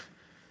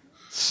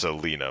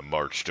 Selena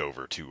marched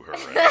over to her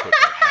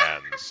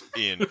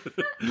and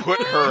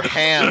put her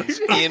hands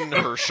in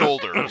her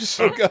shoulders.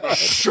 Oh, God.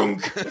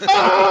 Shunk.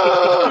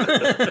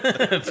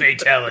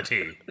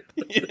 Fatality.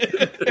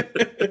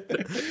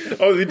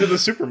 Oh, they did the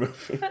super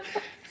move.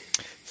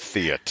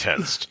 Thea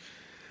tensed.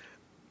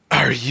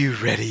 Are you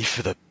ready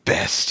for the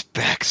best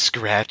back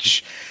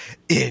scratch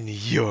in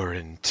your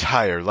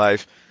entire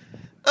life?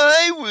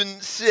 I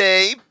wouldn't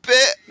say,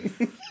 but...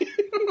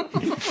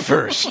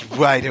 First,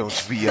 why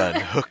don't we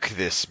unhook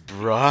this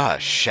bra,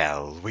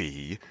 shall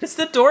we? Is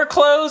the door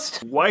closed?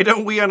 Why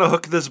don't we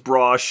unhook this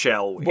bra,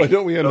 shall we? Why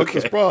don't we unhook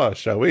this bra,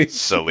 shall we?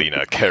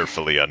 Selena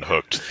carefully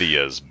unhooked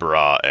Thea's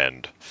bra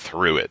and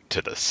threw it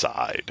to the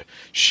side.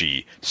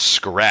 She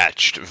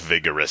scratched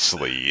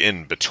vigorously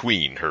in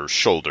between her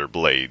shoulder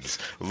blades,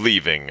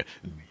 leaving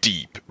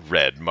deep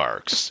red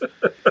marks.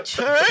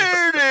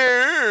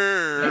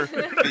 Harder!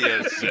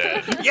 Thea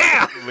said,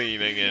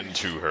 leaning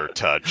into her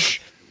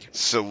touch.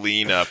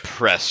 Selena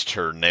pressed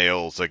her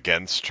nails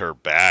against her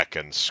back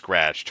and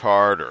scratched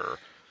harder.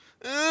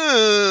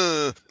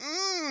 That's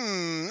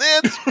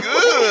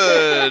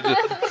good,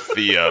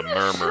 Thea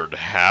murmured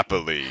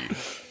happily.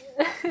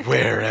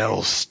 Where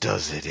else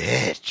does it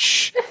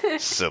itch?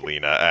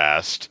 Selena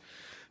asked.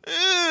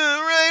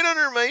 Right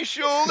under my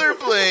shoulder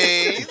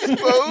blades,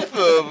 both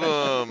of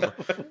them.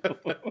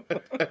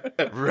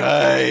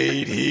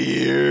 Right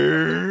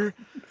here.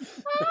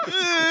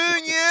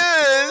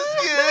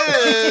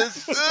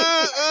 Yes.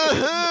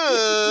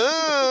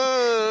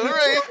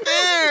 Right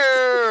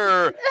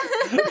there.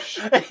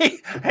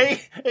 Hey,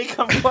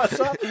 come what's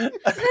up?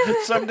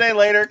 Someday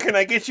later, can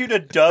I get you to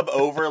dub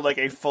over like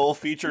a full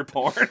feature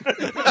porn?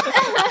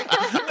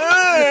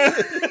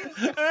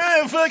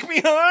 Fuck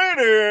me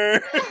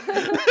harder.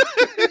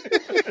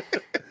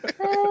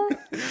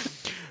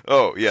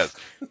 Oh, yes.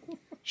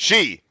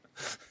 She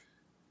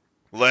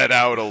let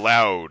out a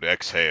loud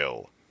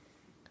exhale.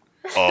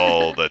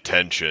 All the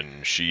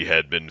tension she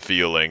had been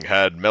feeling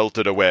had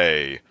melted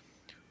away.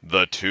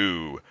 The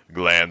two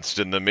glanced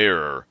in the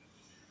mirror.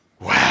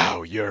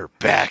 Wow, your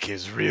back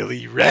is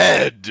really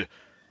red,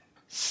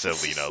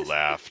 Selena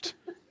laughed.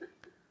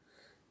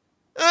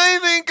 I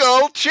think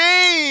I'll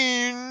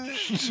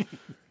change,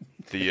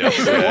 Thea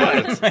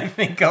said. I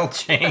think I'll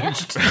change.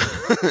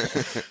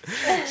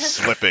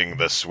 Slipping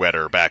the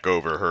sweater back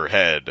over her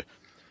head,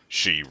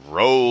 she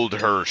rolled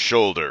her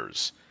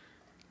shoulders.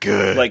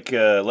 Good. Like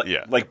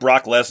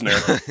Brock Lesnar.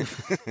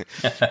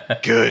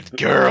 Good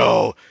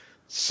girl.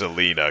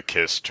 Selena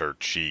kissed her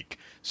cheek,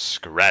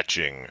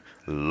 scratching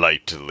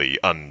lightly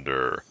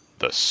under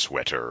the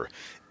sweater.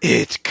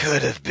 It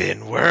could have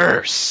been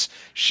worse,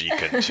 she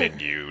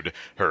continued,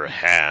 her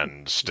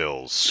hand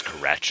still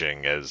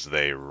scratching as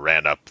they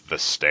ran up the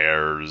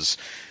stairs.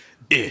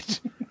 It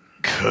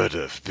could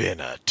have been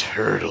a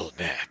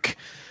turtleneck.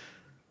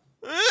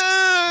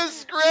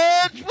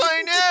 Scratch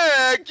my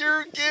neck!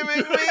 You're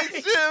giving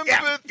me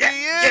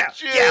sympathy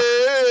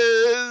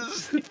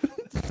itches!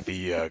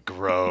 Thea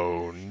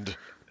groaned.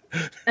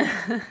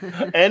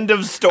 End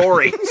of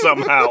story,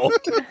 somehow.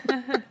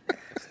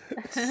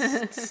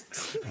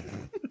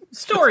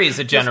 Story is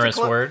a generous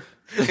word.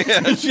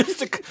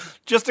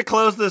 Just to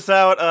close this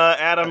out,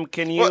 Adam,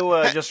 can you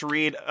just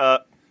read?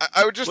 I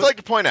would just like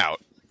to point out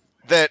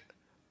that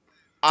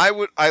I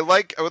would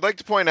like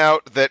to point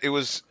out that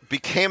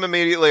became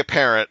immediately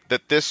apparent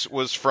that this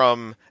was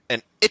from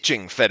an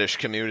itching fetish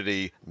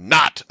community,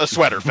 not a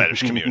sweater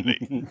fetish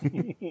community.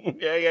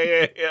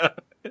 Yeah.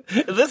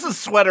 This is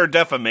sweater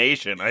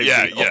defamation.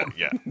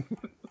 Yeah.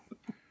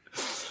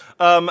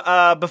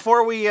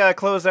 Before we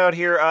close out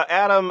here,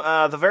 Adam,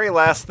 the very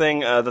last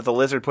thing that the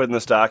lizard put in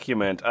this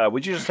document,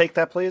 would you just take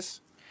that,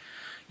 please?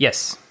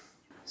 Yes.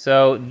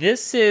 So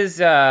this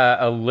is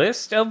a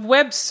list of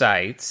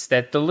websites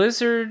that the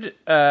lizard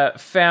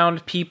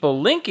found people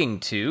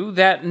linking to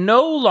that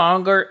no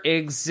longer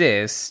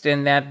exist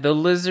and that the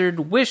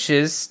lizard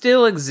wishes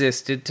still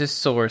existed to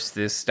source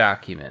this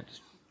document.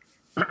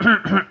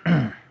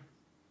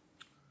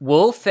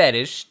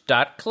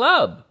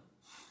 Woolfetish.club,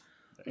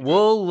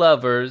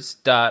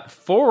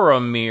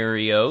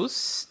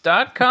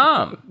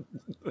 woollovers.forumirios.com.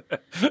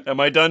 Am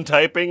I done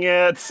typing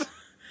yet?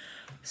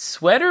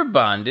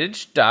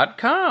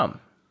 Sweaterbondage.com,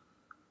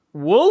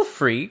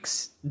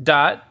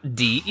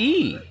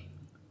 woolfreaks.de.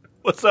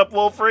 What's up,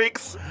 Wolf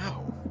Freaks?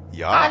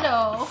 Yeah.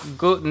 Hello.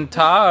 Guten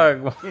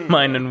Tag,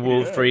 meinen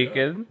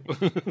Woolfreaken.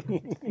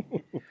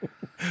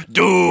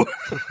 Do.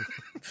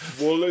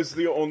 Wool is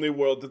the only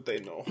word that they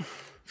know.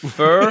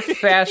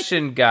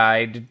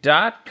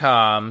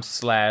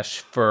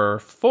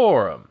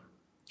 Furfashionguide.com/furforum.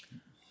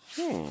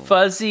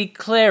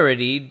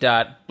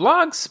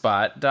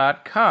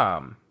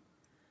 Fuzzyclarity.blogspot.com.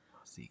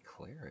 Fuzzy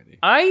Clarity.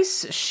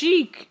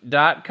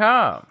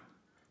 IceChic.com.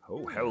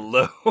 Oh,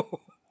 hello.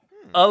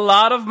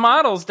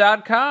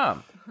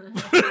 alotofmodels.com.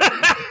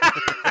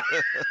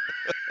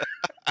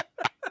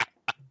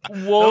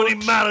 How many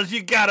models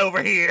you got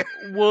over here?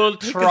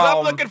 Because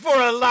I'm looking for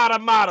a lot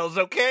of models,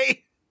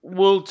 okay?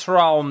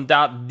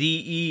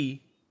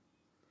 Wooltraum.de.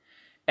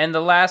 And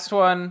the last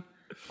one,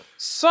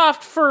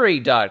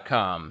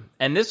 softfurry.com.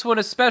 And this one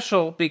is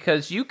special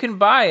because you can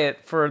buy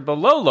it for the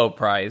low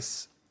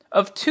price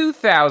of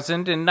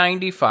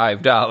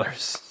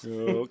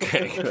 $2,095.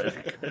 Okay,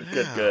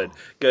 good.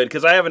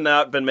 Because I have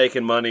not been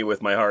making money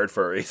with my hard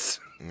furries.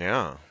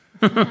 Yeah.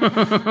 These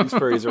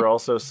furries are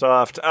also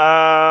soft.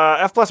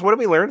 F+, what did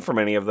we learn from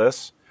any of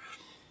this?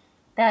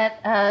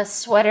 That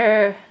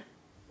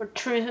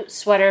true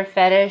sweater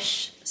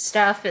fetish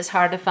stuff is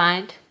hard to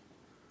find.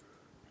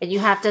 And you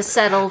have to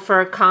settle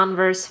for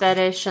Converse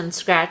fetish and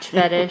scratch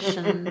fetish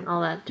and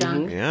all that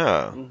junk.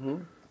 Yeah.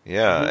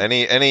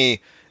 Yeah.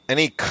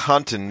 Any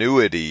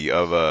continuity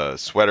of a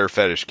sweater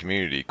fetish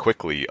community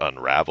quickly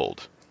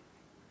unraveled.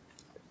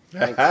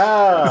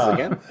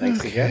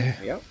 Thanks again.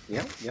 Yep.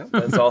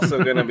 That's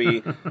also going to be...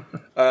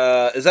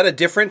 is that a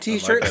different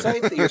t-shirt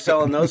site that you're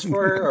selling those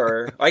for?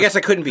 Or I guess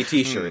it couldn't be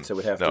t-shirts. It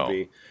would have to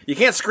be... You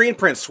can't screen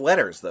print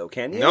sweaters, though,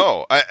 can you?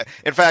 No.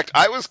 In fact,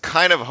 I was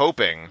kind of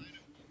hoping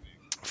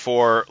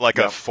for like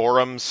a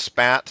forum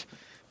spat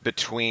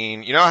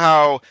between... You know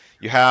how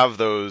you have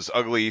those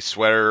ugly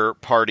sweater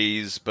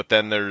parties, but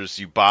then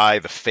you buy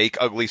the fake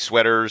ugly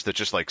sweaters that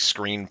just like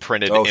screen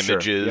printed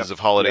images of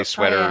holiday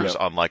sweaters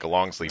on like a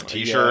long sleeve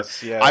t-shirt.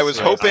 Yes, I was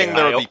hoping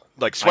there would be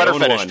like sweater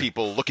fetish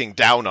people looking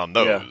down on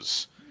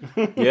those.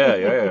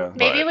 Yeah.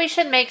 Maybe we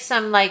should make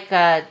some like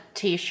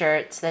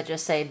t-shirts that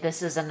just say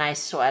 "This is a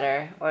nice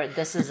sweater" or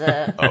 "This is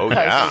a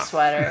cozy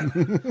sweater."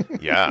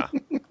 Yeah.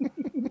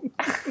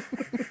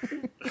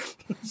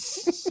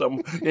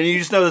 And you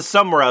just know that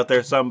somewhere out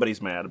there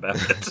somebody's mad about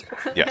it.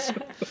 Yes,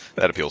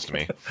 that appeals to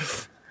me.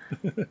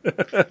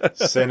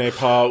 Ce n'est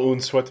pas un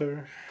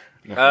sweater.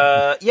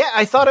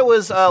 I thought it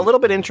was a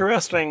little bit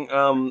interesting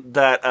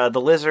that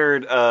the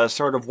lizard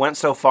sort of went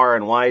so far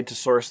and wide to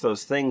source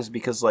those things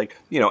because, like,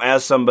 you know,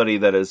 as somebody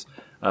that has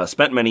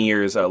spent many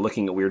years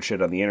looking at weird shit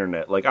on the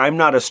internet, like, I'm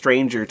not a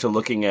stranger to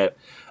looking at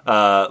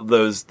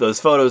those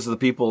photos of the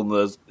people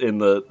in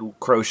the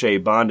crochet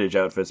bondage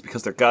outfits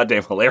because they're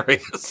goddamn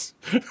hilarious.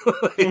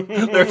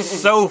 They're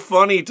so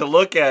funny to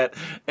look at,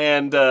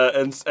 and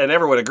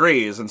everyone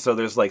agrees. And so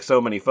there's like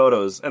so many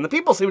photos, and the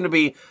people seem to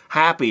be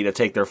happy to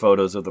take their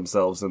photos of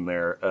themselves in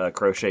their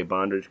crochet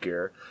bondage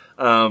gear.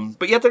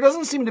 But yet there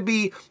doesn't seem to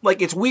be, like,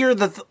 it's weird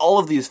that all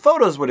of these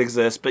photos would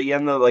exist, but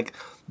yet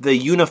the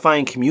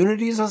unifying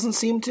communities doesn't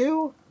seem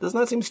to. Doesn't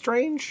that seem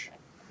strange?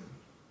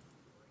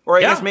 Or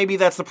I guess maybe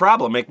that's the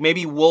problem. Like,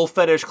 maybe Wool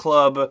Fetish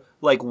Club,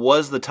 like,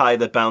 was the tie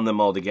that bound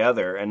them all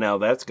together, and now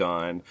that's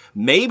gone.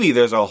 Maybe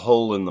there's a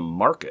hole in the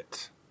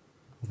market.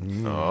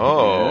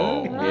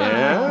 Oh.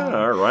 Yeah,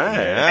 all right.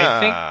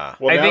 Yeah.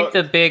 I think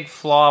the big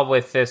flaw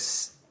with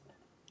this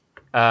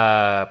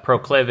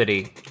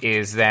proclivity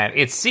is that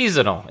it's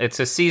seasonal. It's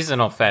a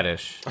seasonal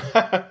fetish.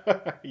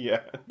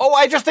 Yeah. Oh,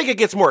 I just think it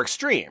gets more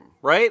extreme,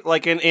 right?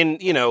 Like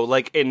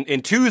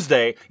in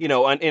Tuesday, you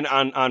know,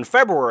 on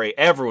February,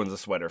 everyone's a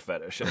sweater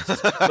fetishist,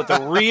 but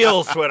the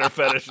real sweater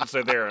fetishists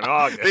are there in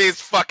August. These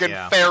fucking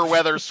fair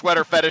weather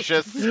sweater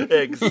fetishists.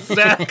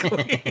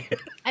 Exactly.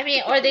 I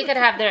mean, or they could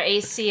have their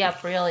AC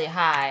up really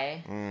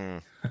high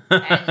and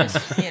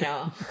just, you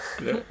know,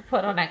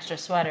 put on extra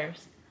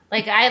sweaters.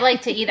 Like, I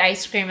like to eat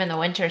ice cream in the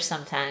winter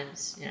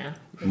sometimes, you know.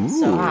 It's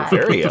so hot.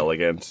 Very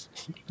elegant.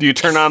 Do you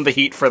turn on the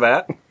heat for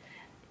that?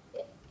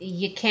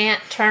 You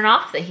can't turn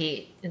off the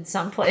heat in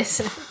some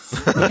places.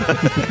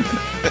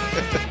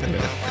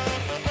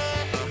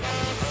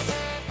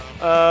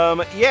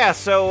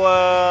 So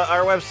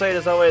our website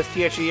is always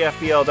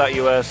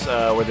thefbl.us,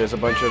 where there's a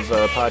bunch of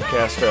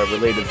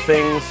podcast-related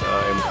things.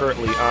 I'm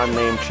currently on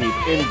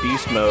Namecheap in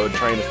beast mode,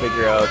 trying to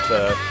figure out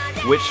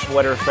which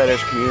sweater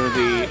fetish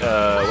community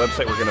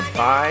website we're going to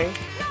buy.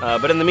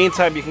 But in the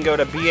meantime, you can go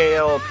to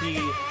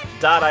balp.it.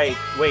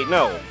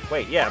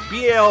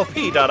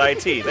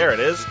 balp.it. There it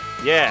is.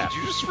 Yeah. Did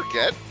you just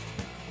forget?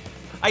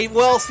 See,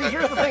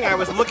 here's the thing. I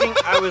was looking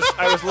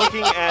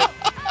at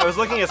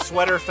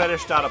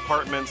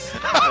sweaterfetish.apartments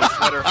and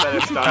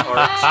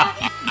sweaterfetish.arts.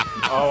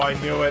 Oh, I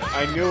knew it.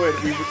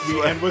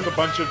 We end with a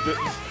bunch of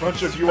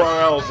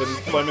URLs, and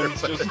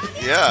Lemon's just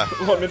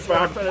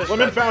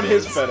Lemon found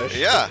his fetish.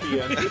 Yeah.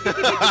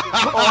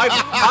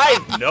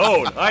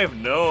 I've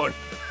known.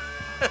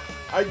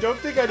 I don't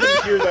think I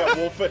didn't hear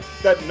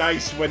that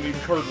nice when you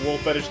heard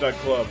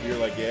wolffetish.club. You're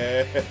like,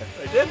 yeah.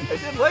 I did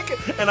like it.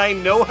 And I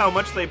know how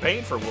much they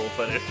paid for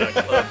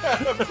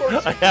wolffetish.club. Of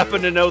course. I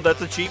happen to know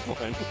that's a cheap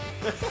one.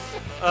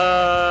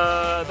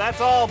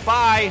 That's all.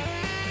 Bye.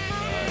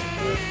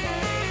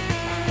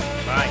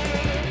 Bye.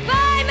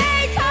 Buy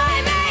me,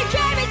 tie me,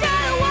 drive me to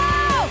the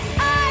wall.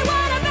 I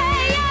wanna be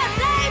a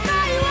slave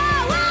for you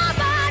all. All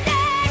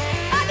bondage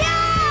of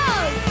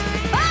yours.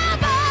 All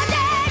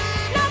bondage,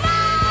 no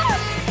more.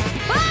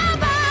 All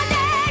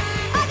bondage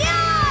of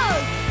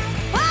yours.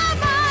 All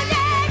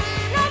bondage,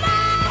 no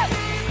more.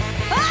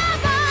 All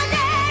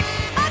bondage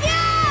of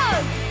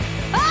yours.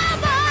 All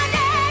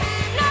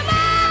bondage, no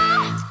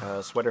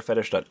more.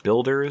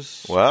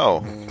 Sweaterfetish.builders.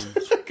 Wow.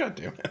 God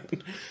damn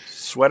it.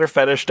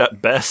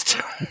 Sweaterfetish.best.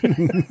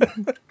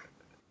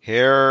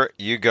 Here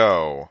you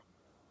go.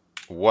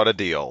 What a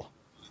deal.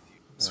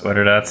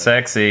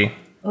 Sweater.sexy.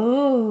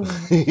 Ooh.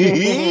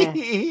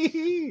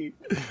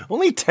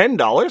 Only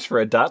 $10 for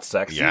a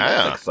 .sexy. Yeah.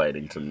 That's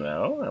exciting to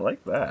know. I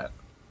like that.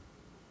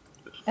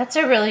 That's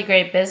a really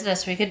great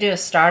business. We could do a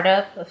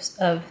startup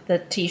of the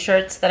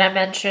t-shirts that I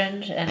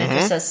mentioned, and it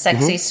just says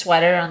sexy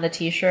sweater on the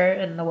t-shirt,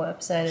 and the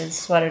website is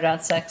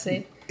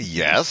sweater.sexy.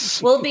 Yes.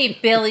 We'll be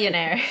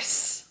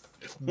billionaires.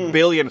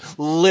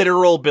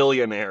 Literal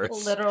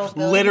billionaires. Literal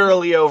billionaires.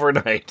 Literally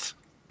overnight.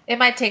 It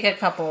might take a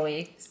couple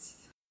weeks.